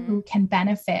who can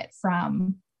benefit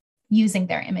from using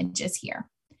their images here.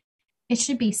 It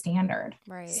should be standard.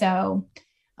 Right. So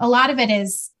a lot of it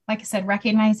is, like I said,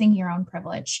 recognizing your own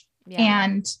privilege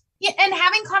and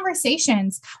having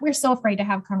conversations. We're so afraid to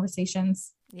have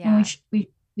conversations. And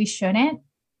we shouldn't,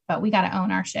 but we got to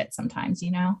own our shit sometimes,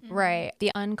 you know? Right. The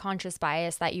unconscious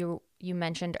bias that you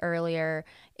mentioned earlier,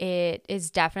 it is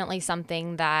definitely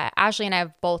something that Ashley and I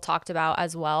have both talked about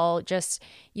as well. Just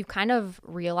you kind of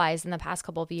realized in the past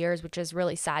couple of years, which is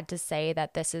really sad to say,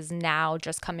 that this is now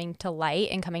just coming to light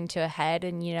and coming to a head.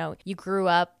 And, you know, you grew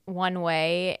up one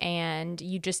way and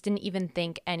you just didn't even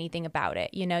think anything about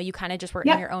it. You know, you kind of just were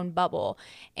in your own bubble.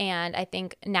 And I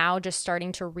think now just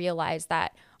starting to realize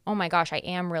that, oh my gosh, I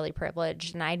am really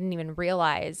privileged and I didn't even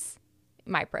realize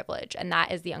my privilege. And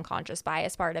that is the unconscious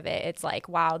bias part of it. It's like,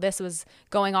 wow, this was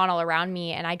going on all around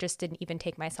me and I just didn't even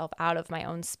take myself out of my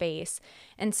own space.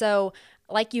 And so,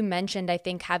 like you mentioned, I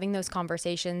think having those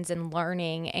conversations and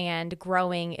learning and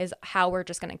growing is how we're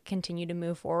just going to continue to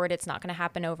move forward. It's not going to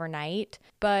happen overnight,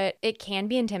 but it can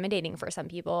be intimidating for some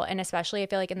people. And especially I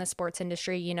feel like in the sports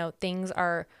industry, you know,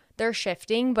 they're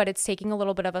shifting, but it's taking a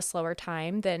little bit of a slower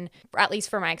time than, at least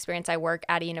for my experience. I work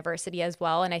at a university as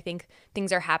well, and I think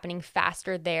things are happening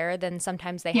faster there than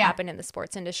sometimes they happen in the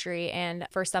sports industry. And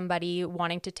for somebody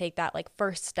wanting to take that like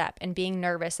first step and being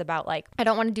nervous about like, I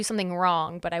don't want to do something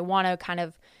wrong, but I want to kind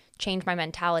of change my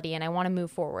mentality and I want to move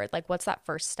forward. Like, what's that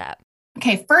first step?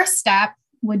 Okay, first step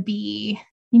would be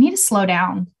you need to slow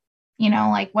down. You know,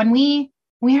 like when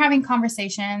we're having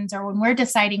conversations or when we're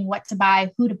deciding what to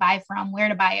buy, who to buy from, where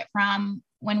to buy it from,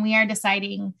 when we are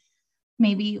deciding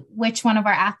maybe which one of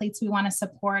our athletes we want to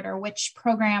support or which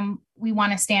program we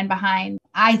want to stand behind.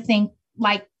 I think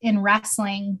like in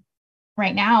wrestling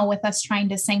right now, with us trying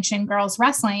to sanction girls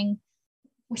wrestling,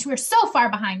 which we're so far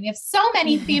behind. We have so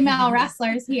many female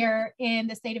wrestlers here in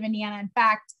the state of Indiana. In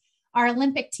fact, our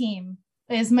Olympic team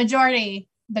is majority,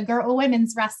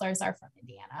 women's wrestlers are from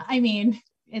Indiana. I mean,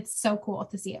 it's so cool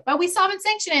to see it, but we still haven't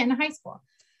sanctioned it in high school.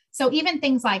 So even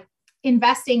things like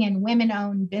investing in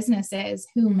women-owned businesses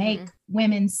who make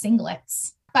women's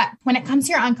singlets. But when it comes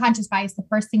to your unconscious bias, the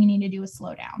first thing you need to do is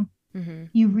slow down.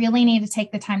 You really need to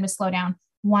take the time to slow down.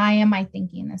 Why am I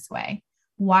thinking this way?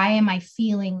 Why am I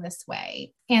feeling this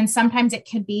way? And sometimes it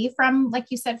could be from,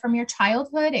 like you said, from your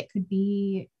childhood. It could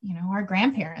be, you know, our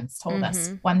grandparents told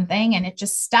us one thing and it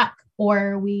just stuck.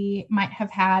 Or we might have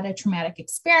had a traumatic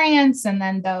experience and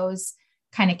then those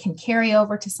kind of can carry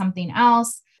over to something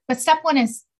else. But step one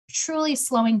is truly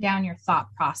slowing down your thought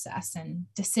process and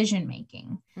decision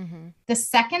making. The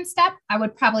second step, I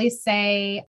would probably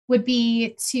say, would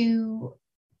be to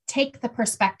take the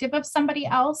perspective of somebody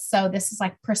else. So this is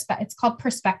like it's called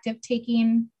perspective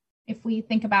taking. If we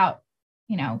think about,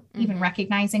 you know, even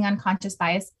recognizing unconscious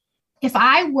bias, if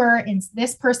I were in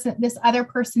this other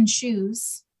person's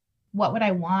shoes, what would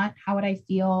I want? How would I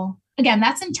feel? Again,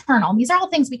 that's internal. These are all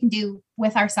things we can do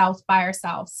with ourselves, by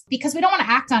ourselves, because we don't want to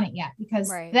act on it yet, because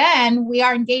then we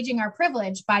are engaging our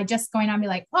privilege by just going on and be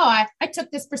like, oh, I took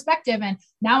this perspective and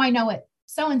now I know what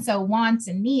so-and-so wants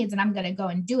and needs, and I'm going to go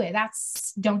and do it.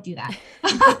 Don't do that.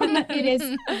 It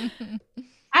is.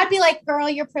 I'd be like, girl,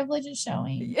 your privilege is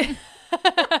showing,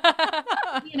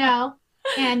 you know,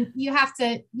 and you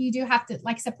do have to,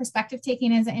 like I said, perspective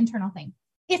taking is an internal thing.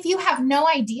 If you have no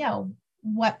idea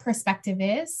what perspective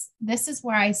is, this is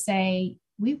where I say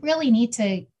we really need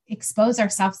to expose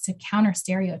ourselves to counter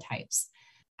stereotypes.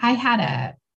 I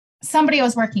had somebody I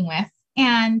was working with,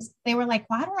 and they were like,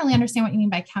 well, I don't really understand what you mean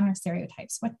by counter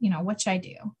stereotypes. What should I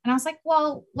do? And I was like,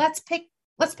 well, let's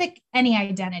pick any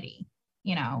identity,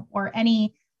 you know, or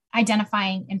any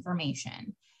identifying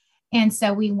information. And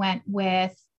so we went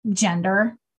with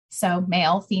gender. So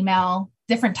male, female,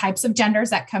 different types of genders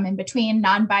that come in between,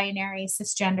 non-binary,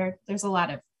 cisgender. There's a lot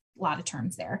of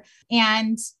terms there.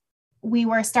 And we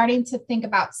were starting to think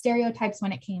about stereotypes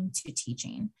when it came to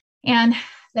teaching and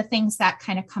the things that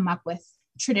kind of come up with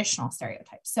traditional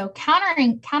stereotypes. So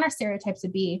counter stereotypes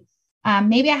would be,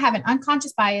 maybe I have an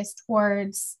unconscious bias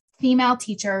towards female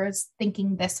teachers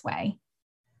thinking this way.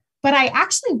 But I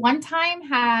actually one time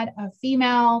had a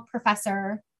female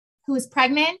professor who was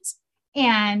pregnant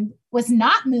and was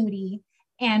not moody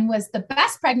and was the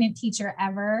best pregnant teacher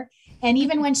ever. And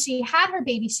even when she had her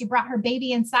baby, she brought her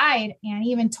baby inside and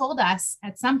even told us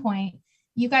at some point,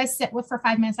 you guys sit for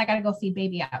 5 minutes. I got to go feed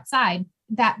baby outside.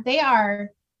 That they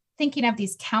are thinking of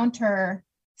these counter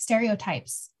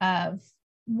stereotypes of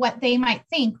what they might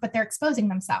think, but they're exposing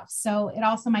themselves. So it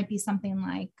also might be something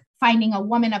like finding a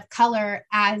woman of color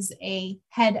as a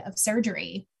head of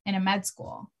surgery in a med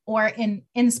school, or in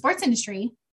the sports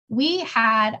industry. We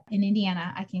had in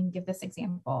Indiana, I can give this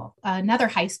example, another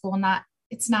high school,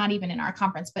 it's not even in our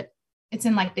conference, but it's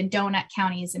in like the donut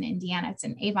counties in Indiana. It's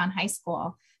in Avon High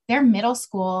School. Their middle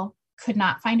school could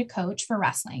not find a coach for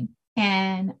wrestling.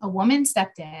 And a woman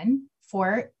stepped in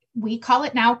for we call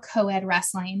it now co-ed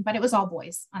wrestling, but it was all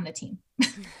boys on the team.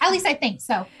 At least I think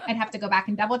so. I'd have to go back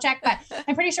and double check, but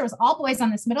I'm pretty sure it was all boys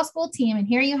on this middle school team. And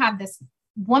here you have this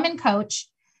woman coach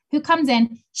who comes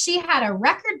in. She had a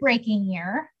record-breaking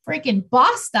year, freaking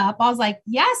bossed up. I was like,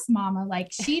 yes, mama, like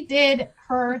she did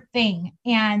her thing.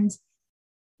 And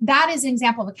that is an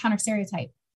example of a counter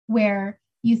stereotype where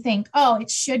you think, oh, it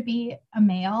should be a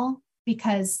male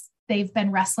because they've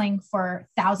been wrestling for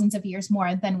thousands of years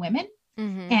more than women.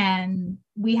 Mm-hmm. And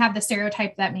we have the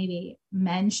stereotype that maybe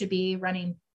men should be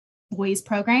running boys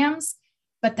programs,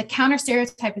 but the counter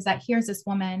stereotype is that here's this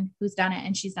woman who's done it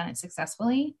and she's done it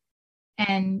successfully.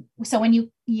 And so when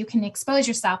you can expose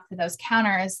yourself to those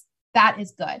counters, that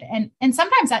is good. And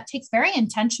sometimes that takes very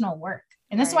intentional work.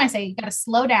 And this is why I say you got to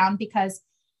slow down because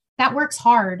that works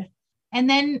hard. And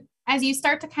then as you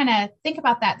start to kind of think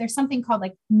about that, there's something called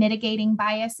like mitigating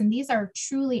bias. And these are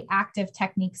truly active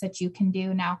techniques that you can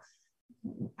do. Now,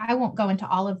 I won't go into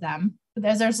all of them.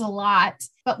 There's a lot,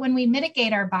 but when we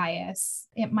mitigate our bias,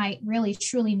 it might really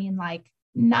truly mean like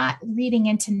not reading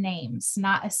into names,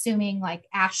 not assuming like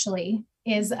Ashley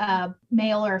is a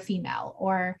male or a female,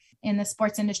 or in the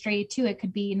sports industry too, it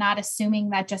could be not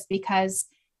assuming that just because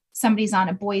somebody's on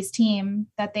a boys team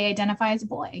that they identify as a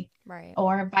boy, right?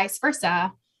 Or vice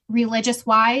versa. Religious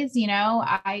wise,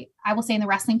 I will say in the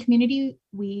wrestling community,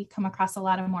 we come across a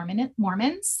lot of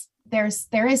Mormons. There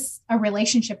is a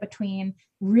relationship between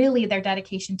really their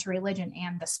dedication to religion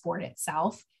and the sport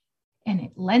itself. And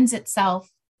it lends itself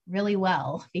really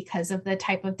well because of the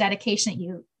type of dedication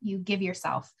that you give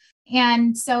yourself.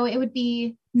 And so it would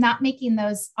be not making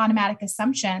those automatic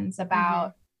assumptions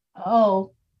about,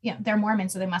 they're Mormon,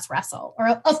 so they must wrestle. Or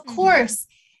of course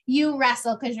you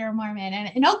wrestle because you're a Mormon.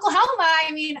 And in Oklahoma,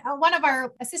 I mean, one of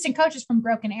our assistant coaches from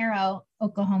Broken Arrow,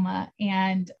 Oklahoma,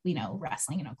 and we know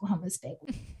wrestling in Oklahoma is big.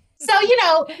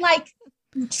 So, like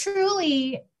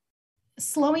truly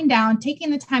slowing down, taking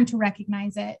the time to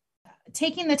recognize it,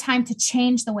 taking the time to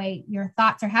change the way your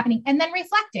thoughts are happening, and then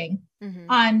reflecting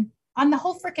on the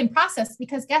whole freaking process,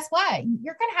 because guess what?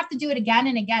 You're going to have to do it again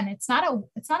and again. It's not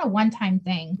a one-time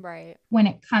thing, right? When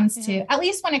it comes to, at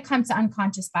least when it comes to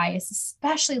unconscious bias,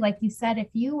 especially like you said, if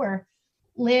you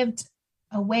lived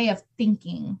a way of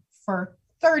thinking for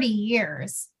 30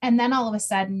 years, and then all of a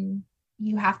sudden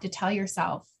you have to tell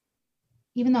yourself,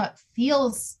 even though it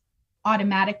feels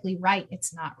automatically right,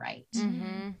 it's not right.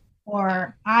 Mm-hmm.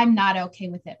 Or I'm not okay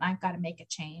with it. I've got to make a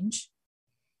change.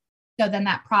 So then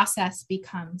that process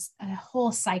becomes a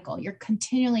whole cycle. You're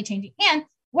continually changing. And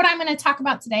what I'm going to talk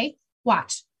about today,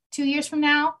 watch 2 years from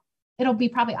now, it'll be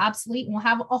probably obsolete and we'll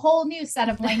have a whole new set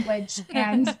of language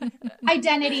and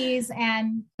identities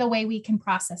and the way we can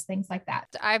process things like that.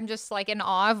 I'm just like in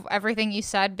awe of everything you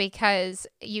said, because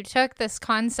you took this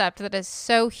concept that is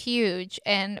so huge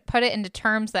and put it into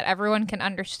terms that everyone can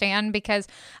understand, because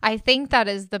I think that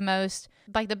is the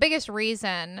biggest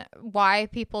reason why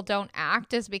people don't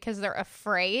act is because they're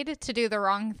afraid to do the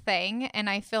wrong thing. And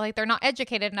I feel like they're not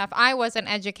educated enough. I wasn't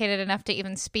educated enough to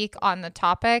even speak on the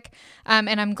topic. And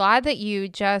I'm glad that you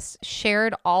just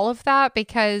shared all of that,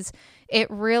 because it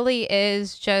really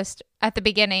is just at the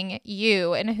beginning,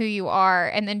 you and who you are,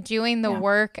 and then doing the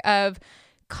work of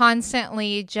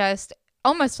constantly just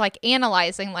almost like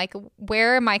analyzing, like,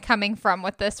 where am I coming from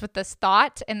with this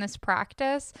thought and this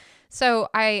practice? So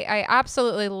I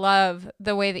absolutely love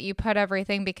the way that you put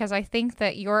everything, because I think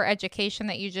that your education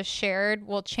that you just shared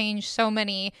will change so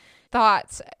many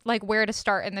thoughts, like where to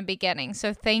start in the beginning.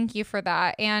 So thank you for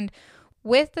that. And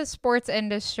with the sports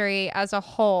industry as a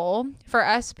whole, for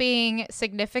us being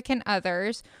significant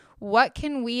others, what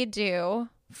can we do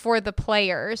for the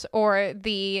players or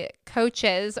the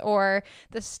coaches or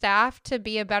the staff to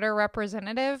be a better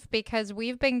representative? Because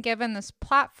we've been given this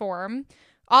platform,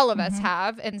 all of us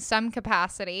have in some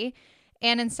capacity.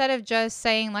 And instead of just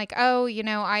saying like, oh,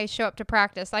 I show up to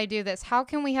practice, I do this, how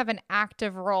can we have an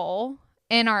active role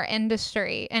in our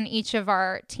industry and each of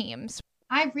our teams?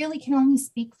 I really can only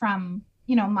speak from,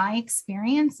 my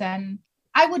experience. And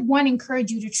I would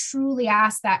encourage you to truly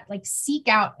ask that, like seek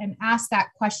out and ask that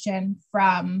question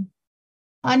from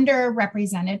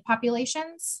underrepresented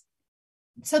populations.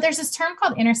 So there's this term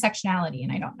called intersectionality,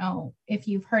 and I don't know if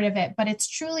you've heard of it, but it's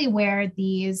truly where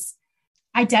these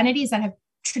identities that have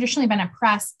traditionally been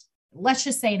oppressed, let's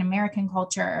just say in American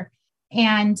culture,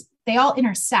 and they all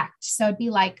intersect. So it'd be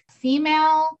like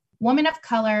female, woman of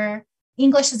color,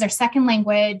 English is their second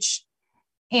language,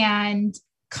 and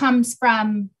comes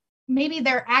from, maybe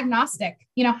they're agnostic,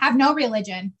 have no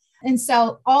religion. And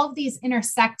so all of these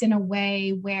intersect in a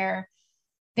way where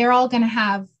they're all going to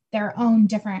have their own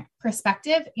different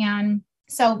perspective. And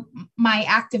So my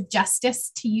act of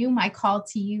justice to you, my call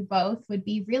to you both would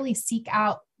be really seek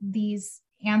out these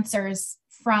answers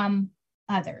from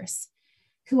others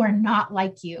who are not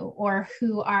like you or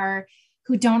who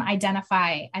don't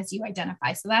identify as you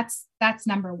identify. So that's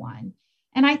number one.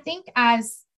 And I think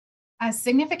as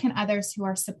significant others who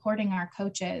are supporting our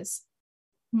coaches,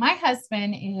 my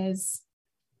husband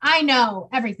I know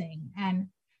everything and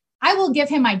I will give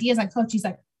him ideas on coach. He's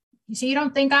like, so you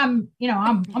don't think I'm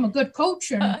a good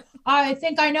coach and I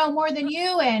think I know more than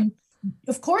you. And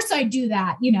of course I do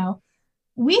that.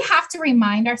 We have to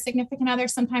remind our significant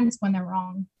others sometimes when they're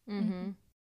wrong. Mm-hmm.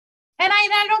 And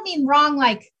I don't mean wrong,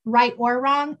 like right or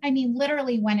wrong. I mean,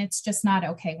 literally when it's just not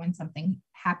okay, when something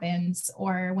happens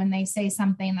or when they say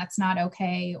something that's not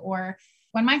okay, or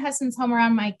when my husband's home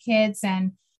around my kids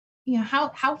and,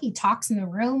 how he talks in the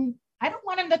room. I don't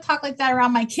want him to talk like that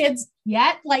around my kids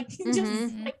yet. Like,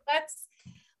 just like,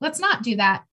 let's not do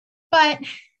that. But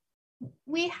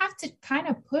we have to kind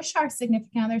of push our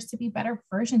significant others to be better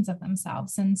versions of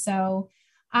themselves. And so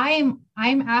I'm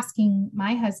asking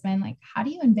my husband, like, how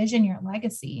do you envision your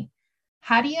legacy?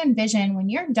 How do you envision when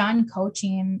you're done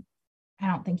coaching? I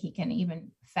don't think he can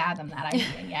even fathom that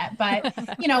idea yet, but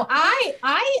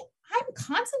I'm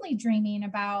constantly dreaming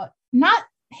about not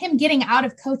him getting out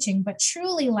of coaching, but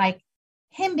truly like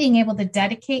him being able to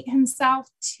dedicate himself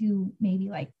to maybe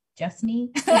like just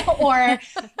me or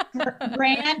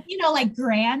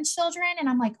grandchildren. And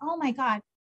I'm like, oh my God,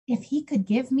 if he could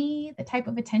give me the type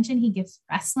of attention he gives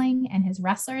wrestling and his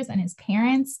wrestlers and his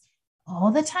parents all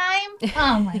the time,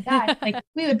 oh my God, like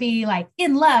we would be like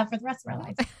in love for the rest of our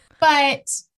lives. But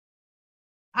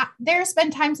there's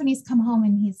been times when he's come home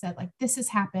and he said like, this has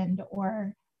happened.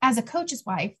 Or as a coach's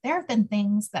wife, there have been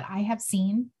things that I have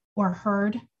seen or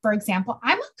heard. For example,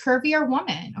 I'm a curvier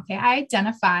woman. Okay. I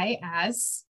identify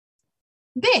as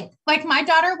big. Like my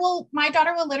daughter will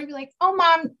literally be like, oh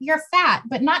mom, you're fat,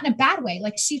 but not in a bad way.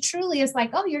 Like she truly is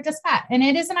like, oh, you're just fat. And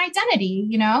it is an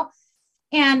identity,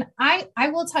 and I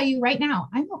will tell you right now,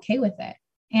 I'm okay with it.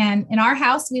 And in our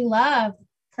house, we love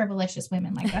curvilicious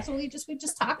women. Like that's what we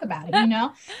just talk about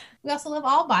it. We also love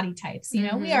all body types,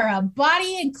 we are a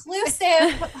body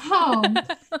inclusive home.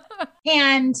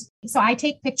 And so I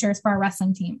take pictures for our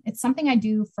wrestling team. It's something I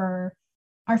do for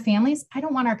our families. I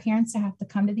don't want our parents to have to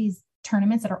come to these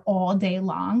tournaments that are all day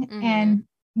long and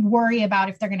worry about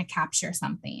if they're going to capture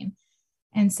something.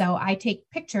 And so I take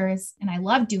pictures and I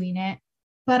love doing it.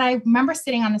 But I remember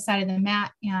sitting on the side of the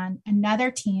mat and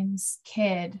another team's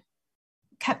kid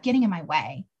kept getting in my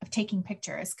way of taking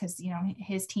pictures because,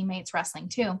 his teammates wrestling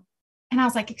too. And I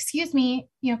was like, excuse me,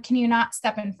 can you not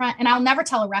step in front? And I'll never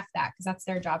tell a ref that because that's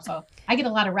their job. So I get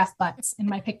a lot of ref butts in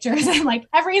my pictures and like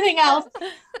everything else.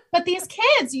 But these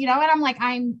kids, and I'm like,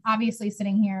 I'm obviously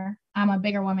sitting here. I'm a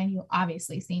bigger woman. You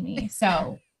obviously see me.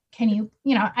 So can you,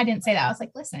 I didn't say that. I was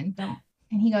like, listen, don't.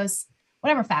 And he goes,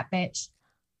 whatever, fat bitch.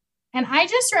 And I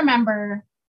just remember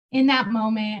in that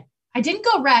moment, I didn't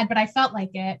go red, but I felt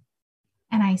like it.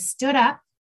 And I stood up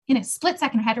in a split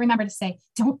second. I had to remember to say,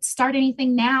 don't start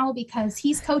anything now because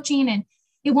he's coaching and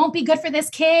it won't be good for this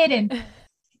kid. And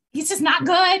he's just not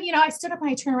good. I stood up and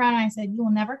I turned around and I said, you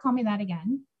will never call me that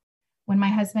again. When my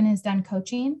husband is done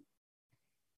coaching,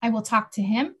 I will talk to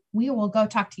him. We will go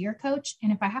talk to your coach.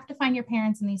 And if I have to find your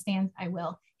parents in these stands, I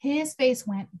will. His face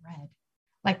went red,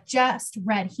 like just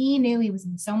red. He knew he was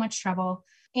in so much trouble.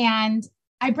 And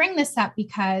I bring this up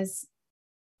because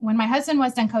when my husband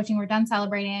was done coaching, we're done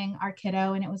celebrating our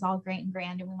kiddo and it was all great and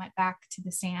grand. And we went back to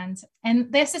the stands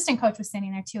and the assistant coach was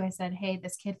standing there too. I said, hey,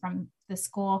 this kid from the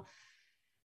school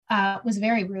was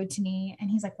very rude to me. And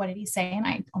he's like, what did he say? And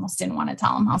I almost didn't want to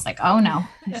tell him. I was like, oh no,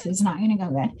 this is not going to go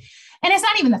good. And it's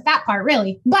not even the fat part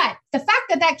really, but the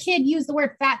fact that kid used the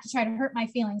word fat to try to hurt my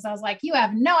feelings. I was like, you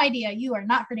have no idea. You are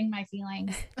not hurting my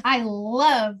feelings. I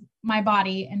love my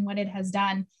body and what it has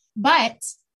done. But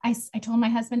I told my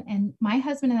husband, and my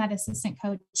husband and that assistant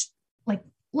coach, like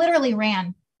literally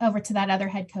ran over to that other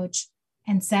head coach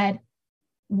and said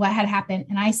what had happened.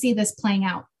 And I see this playing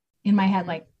out in my head.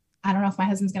 Like, I don't know if my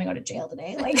husband's going to go to jail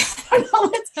today. Like, I don't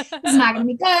know, it's not going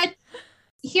to be good.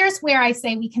 Here's where I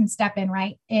say we can step in,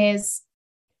 right? Is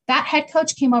that head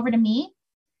coach came over to me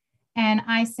and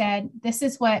I said, this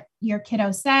is what your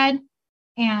kiddo said.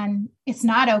 And it's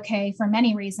not okay for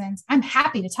many reasons. I'm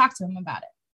happy to talk to him about it.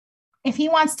 If he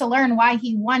wants to learn why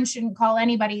he, one, shouldn't call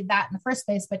anybody that in the first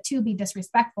place, but two, be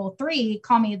disrespectful, three,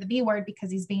 call me the B word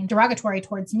because he's being derogatory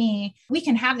towards me, we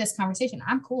can have this conversation.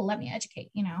 I'm cool. Let me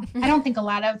educate. I don't think a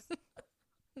lot of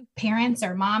parents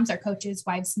or moms or coaches'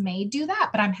 wives may do that,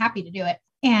 but I'm happy to do it.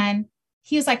 And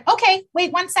he was like, okay,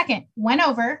 wait 1 second. Went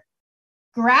over,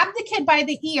 grabbed the kid by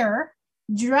the ear,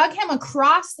 drug him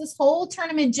across this whole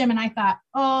tournament gym. And I thought,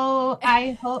 oh,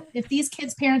 I hope if these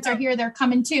kids' parents are here, they're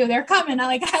coming too. They're coming.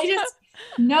 I just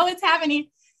know it's happening.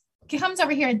 He comes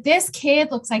over here. This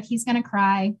kid looks like he's going to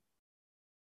cry.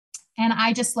 And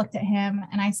I just looked at him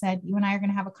and I said, you and I are going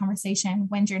to have a conversation.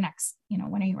 When's your next,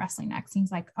 when are you wrestling next? And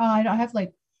he's like, oh, I don't have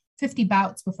like 50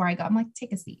 bouts before I go. I'm like,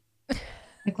 take a seat.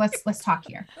 Like, let's talk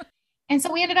here. And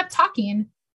so we ended up talking.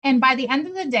 And by the end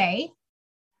of the day,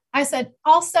 I said,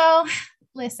 also,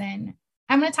 listen,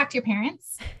 I'm going to talk to your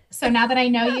parents. So now that I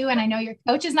know you and I know your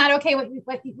coach is not okay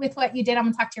with what you did, I'm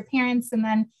going to talk to your parents. And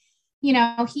then,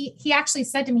 he actually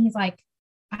said to me, he's like,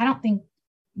 I don't think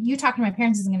you talking to my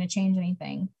parents isn't going to change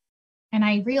anything. And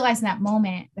I realized in that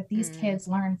moment that these kids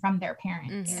learn from their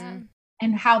parents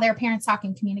and how their parents talk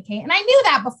and communicate. And I knew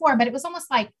that before, but it was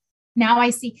almost like, now I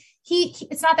see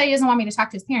it's not that he doesn't want me to talk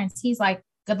to his parents. He's like,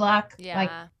 good luck. Yeah.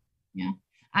 Like, yeah,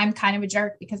 I'm kind of a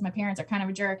jerk because my parents are kind of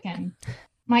a jerk. And I'm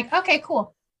like, okay,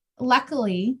 cool.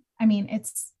 Luckily, I mean,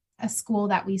 it's a school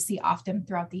that we see often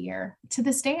throughout the year. To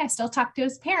this day, I still talk to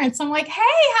his parents. I'm like, hey,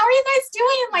 how are you guys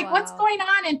doing? Like, what's going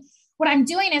on? And what I'm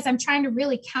doing is I'm trying to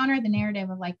really counter the narrative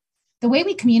of like the way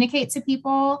we communicate to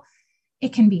people.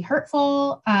 It can be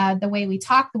hurtful. The way we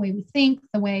talk, the way we think,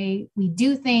 the way we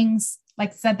do things.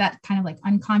 Like I said, that kind of like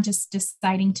unconscious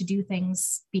deciding to do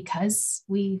things because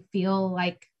we feel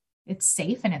like it's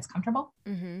safe and it's comfortable.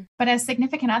 Mm-hmm. But as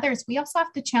significant others, we also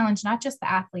have to challenge not just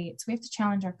the athletes, we have to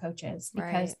challenge our coaches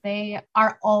because they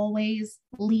are always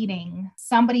leading.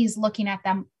 Somebody's looking at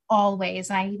them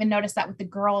always. And I even noticed that with the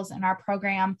girls in our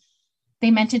program. They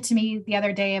mentioned to me the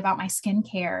other day about my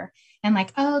skincare and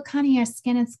like, oh, Connie, your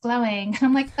skin is glowing.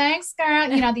 I'm like, thanks,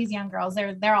 girl. These young girls,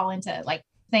 they're all into like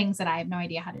things that I have no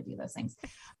idea how to do those things.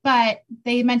 But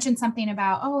they mentioned something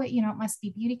about, oh, it must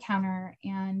be Beauty Counter.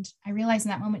 And I realized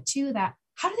in that moment too, that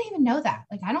how do they even know that?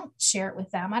 Like, I don't share it with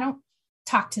them. I don't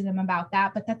talk to them about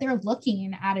that, but that they're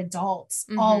looking at adults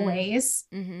always.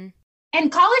 Mm-hmm.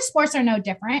 And college sports are no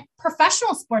different.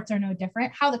 Professional sports are no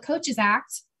different. How the coaches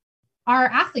act, our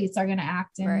athletes are going to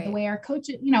act, and the way our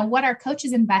coaches, what our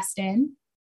coaches invest in,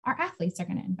 our athletes are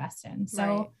going to invest in.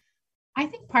 So I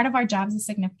think part of our jobs as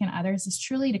significant others is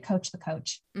truly to coach the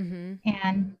coach. Mm-hmm.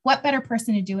 And what better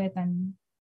person to do it than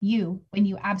you when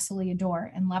you absolutely adore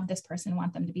and love this person,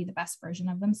 want them to be the best version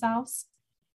of themselves.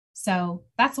 So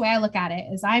that's the way I look at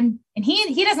it is and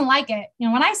he doesn't like it.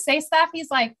 When I say stuff, he's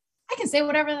like, I can say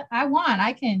whatever I want.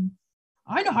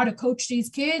 I know how to coach these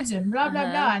kids and blah,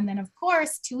 blah, blah. And then of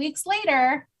course, 2 weeks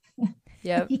later,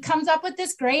 he comes up with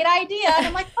this great idea. And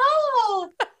I'm like, oh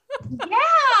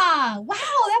yeah, wow,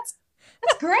 that's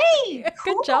great.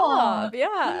 Cool. Good job.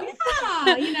 Yeah.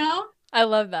 Yeah. I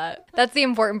love that. That's the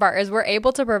important part is we're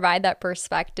able to provide that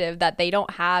perspective that they don't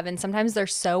have. And sometimes they're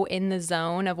so in the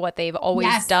zone of what they've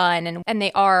always done. And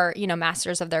they are,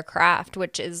 masters of their craft,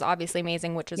 which is obviously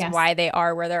amazing, which is why they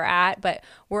are where they're at. But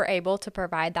we're able to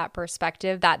provide that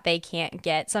perspective that they can't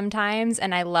get sometimes.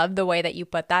 And I love the way that you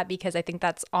put that because I think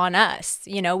that's on us.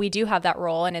 We do have that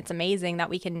role and it's amazing that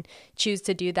we can choose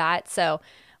to do that. So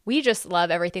we just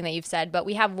love everything that you've said, but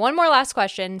we have one more last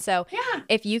question. So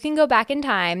if you can go back in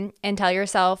time and tell your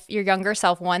younger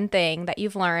self one thing that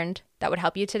you've learned that would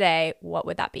help you today, what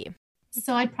would that be?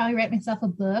 So I'd probably write myself a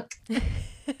book.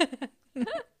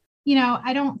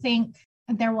 I don't think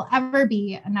there will ever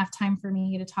be enough time for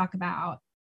me to talk about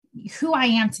who I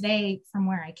am today from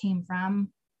where I came from.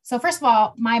 So first of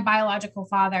all, my biological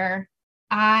father,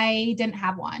 I didn't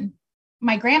have one.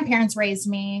 My grandparents raised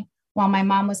me while my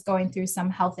mom was going through some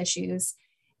health issues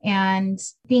and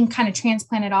being kind of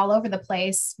transplanted all over the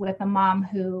place with a mom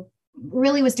who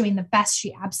really was doing the best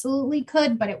she absolutely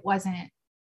could, but it wasn't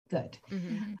good.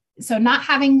 Mm-hmm. So not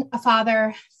having a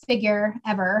father figure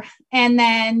ever. And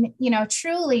then,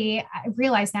 truly, I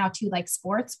realize now too, like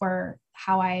sports were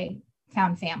how I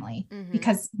found family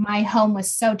because my home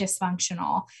was so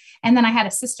dysfunctional. And then I had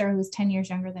a sister who was 10 years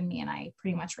younger than me, and I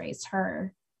pretty much raised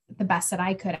her the best that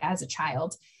I could as a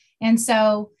child. And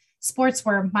so sports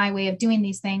were my way of doing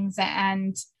these things.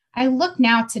 And I look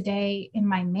now today in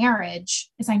my marriage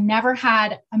is I never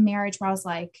had a marriage where I was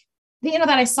like, that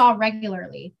I saw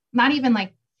regularly, not even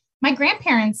like my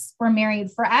grandparents were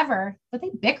married forever, but they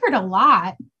bickered a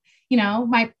lot.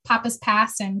 My papa's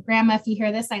passed, and grandma, if you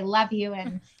hear this, I love you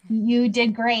and you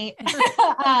did great.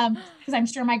 Because I'm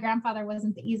sure my grandfather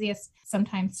wasn't the easiest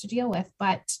sometimes to deal with,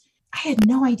 but I had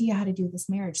no idea how to do this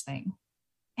marriage thing.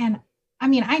 And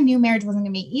I knew marriage wasn't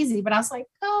going to be easy, but I was like,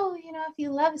 oh, if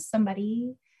you love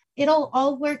somebody, it'll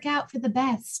all work out for the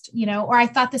best, or I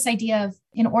thought this idea of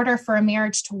in order for a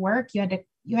marriage to work, you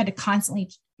had to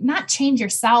constantly not change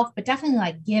yourself, but definitely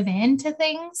like give in to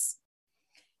things.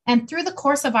 And through the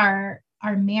course of our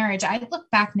our marriage, I look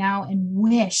back now and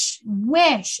wish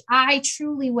I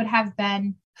truly would have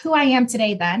been who I am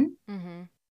today then,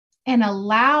 and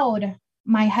allowed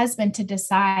my husband to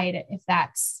decide if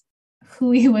that's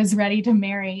who he was ready to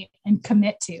marry and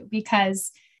commit to.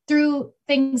 Because through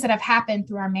things that have happened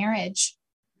through our marriage,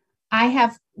 I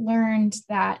have learned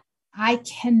that I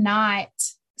cannot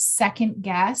second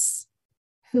guess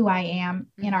who I am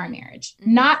in our marriage,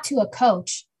 not to a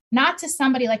coach, not to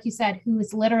somebody, like you said, who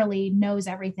is literally knows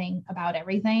everything about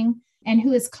everything and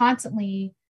who is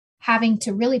constantly having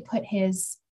to really put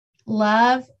his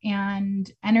love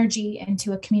and energy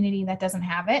into a community that doesn't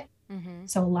have it.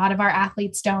 So a lot of our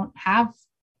athletes don't have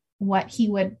what he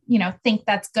would, think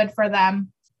that's good for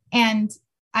them. And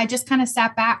I just kind of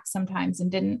sat back sometimes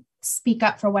and didn't speak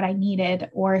up for what I needed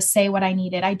or say what I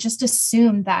needed. I just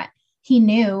assumed that he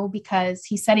knew because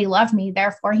he said he loved me.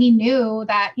 Therefore, he knew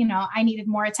that, I needed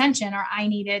more attention or I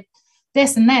needed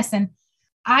this and this. And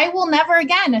I will never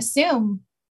again assume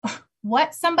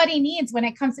what somebody needs when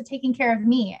it comes to taking care of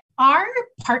me. Our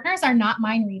partners are not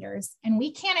mind readers, and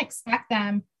we can't expect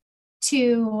them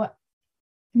to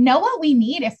know what we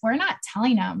need if we're not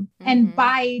telling them. And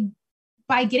by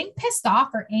getting pissed off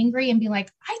or angry and be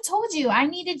like, I told you I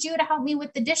needed you to help me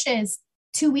with the dishes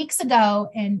 2 weeks ago,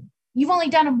 and you've only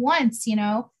done them once,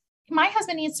 my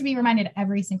husband needs to be reminded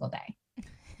every single day.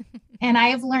 And I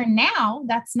have learned now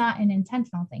that's not an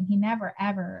intentional thing. He never,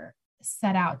 ever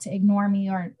set out to ignore me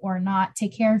or not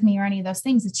take care of me or any of those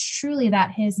things. It's truly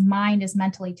that his mind is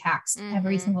mentally taxed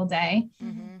every single day.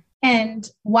 And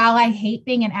while I hate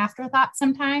being an afterthought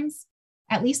sometimes,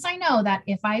 at least I know that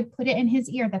if I put it in his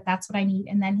ear that that's what I need,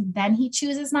 and then he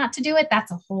chooses not to do it,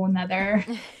 that's a whole nother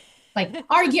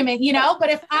argument, But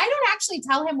if I don't actually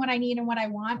tell him what I need and what I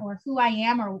want or who I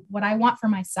am or what I want for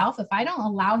myself, if I don't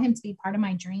allow him to be part of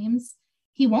my dreams,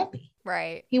 he won't be.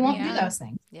 Right. He won't do those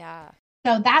things. Yeah.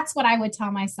 So that's what I would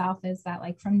tell myself is that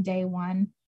from day one,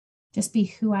 just be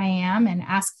who I am and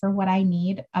ask for what I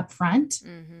need up front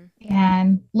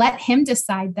and let him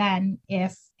decide then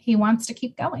if he wants to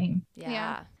keep going.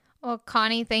 Yeah. Well,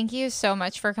 Connie, thank you so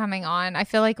much for coming on. I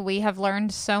feel like we have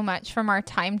learned so much from our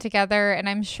time together, and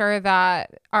I'm sure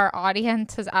that our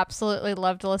audience has absolutely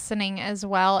loved listening as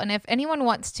well. And if anyone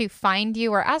wants to find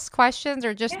you or ask questions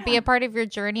or just be a part of your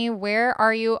journey, where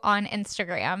are you on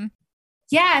Instagram?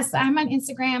 Yes, I'm on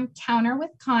Instagram, Counter with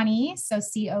Connie. So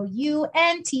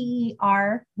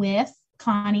COUNTER with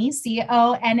Connie,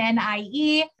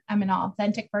 CONNIE. I'm an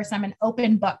authentic person. I'm an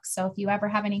open book. So if you ever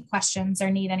have any questions or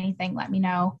need anything, let me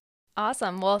know.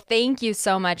 Awesome. Well, thank you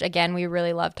so much. Again, we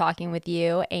really love talking with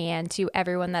you. And to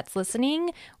everyone that's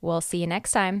listening, we'll see you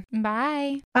next time.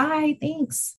 Bye. Bye.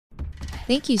 Thanks.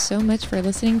 Thank you so much for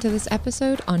listening to this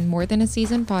episode on More Than a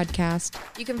Season Podcast.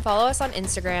 You can follow us on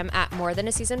Instagram at More Than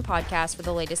a Season Podcast for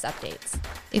the latest updates.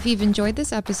 If you've enjoyed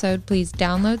this episode, please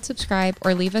download, subscribe,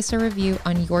 or leave us a review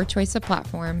on your choice of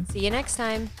platform. See you next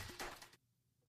time.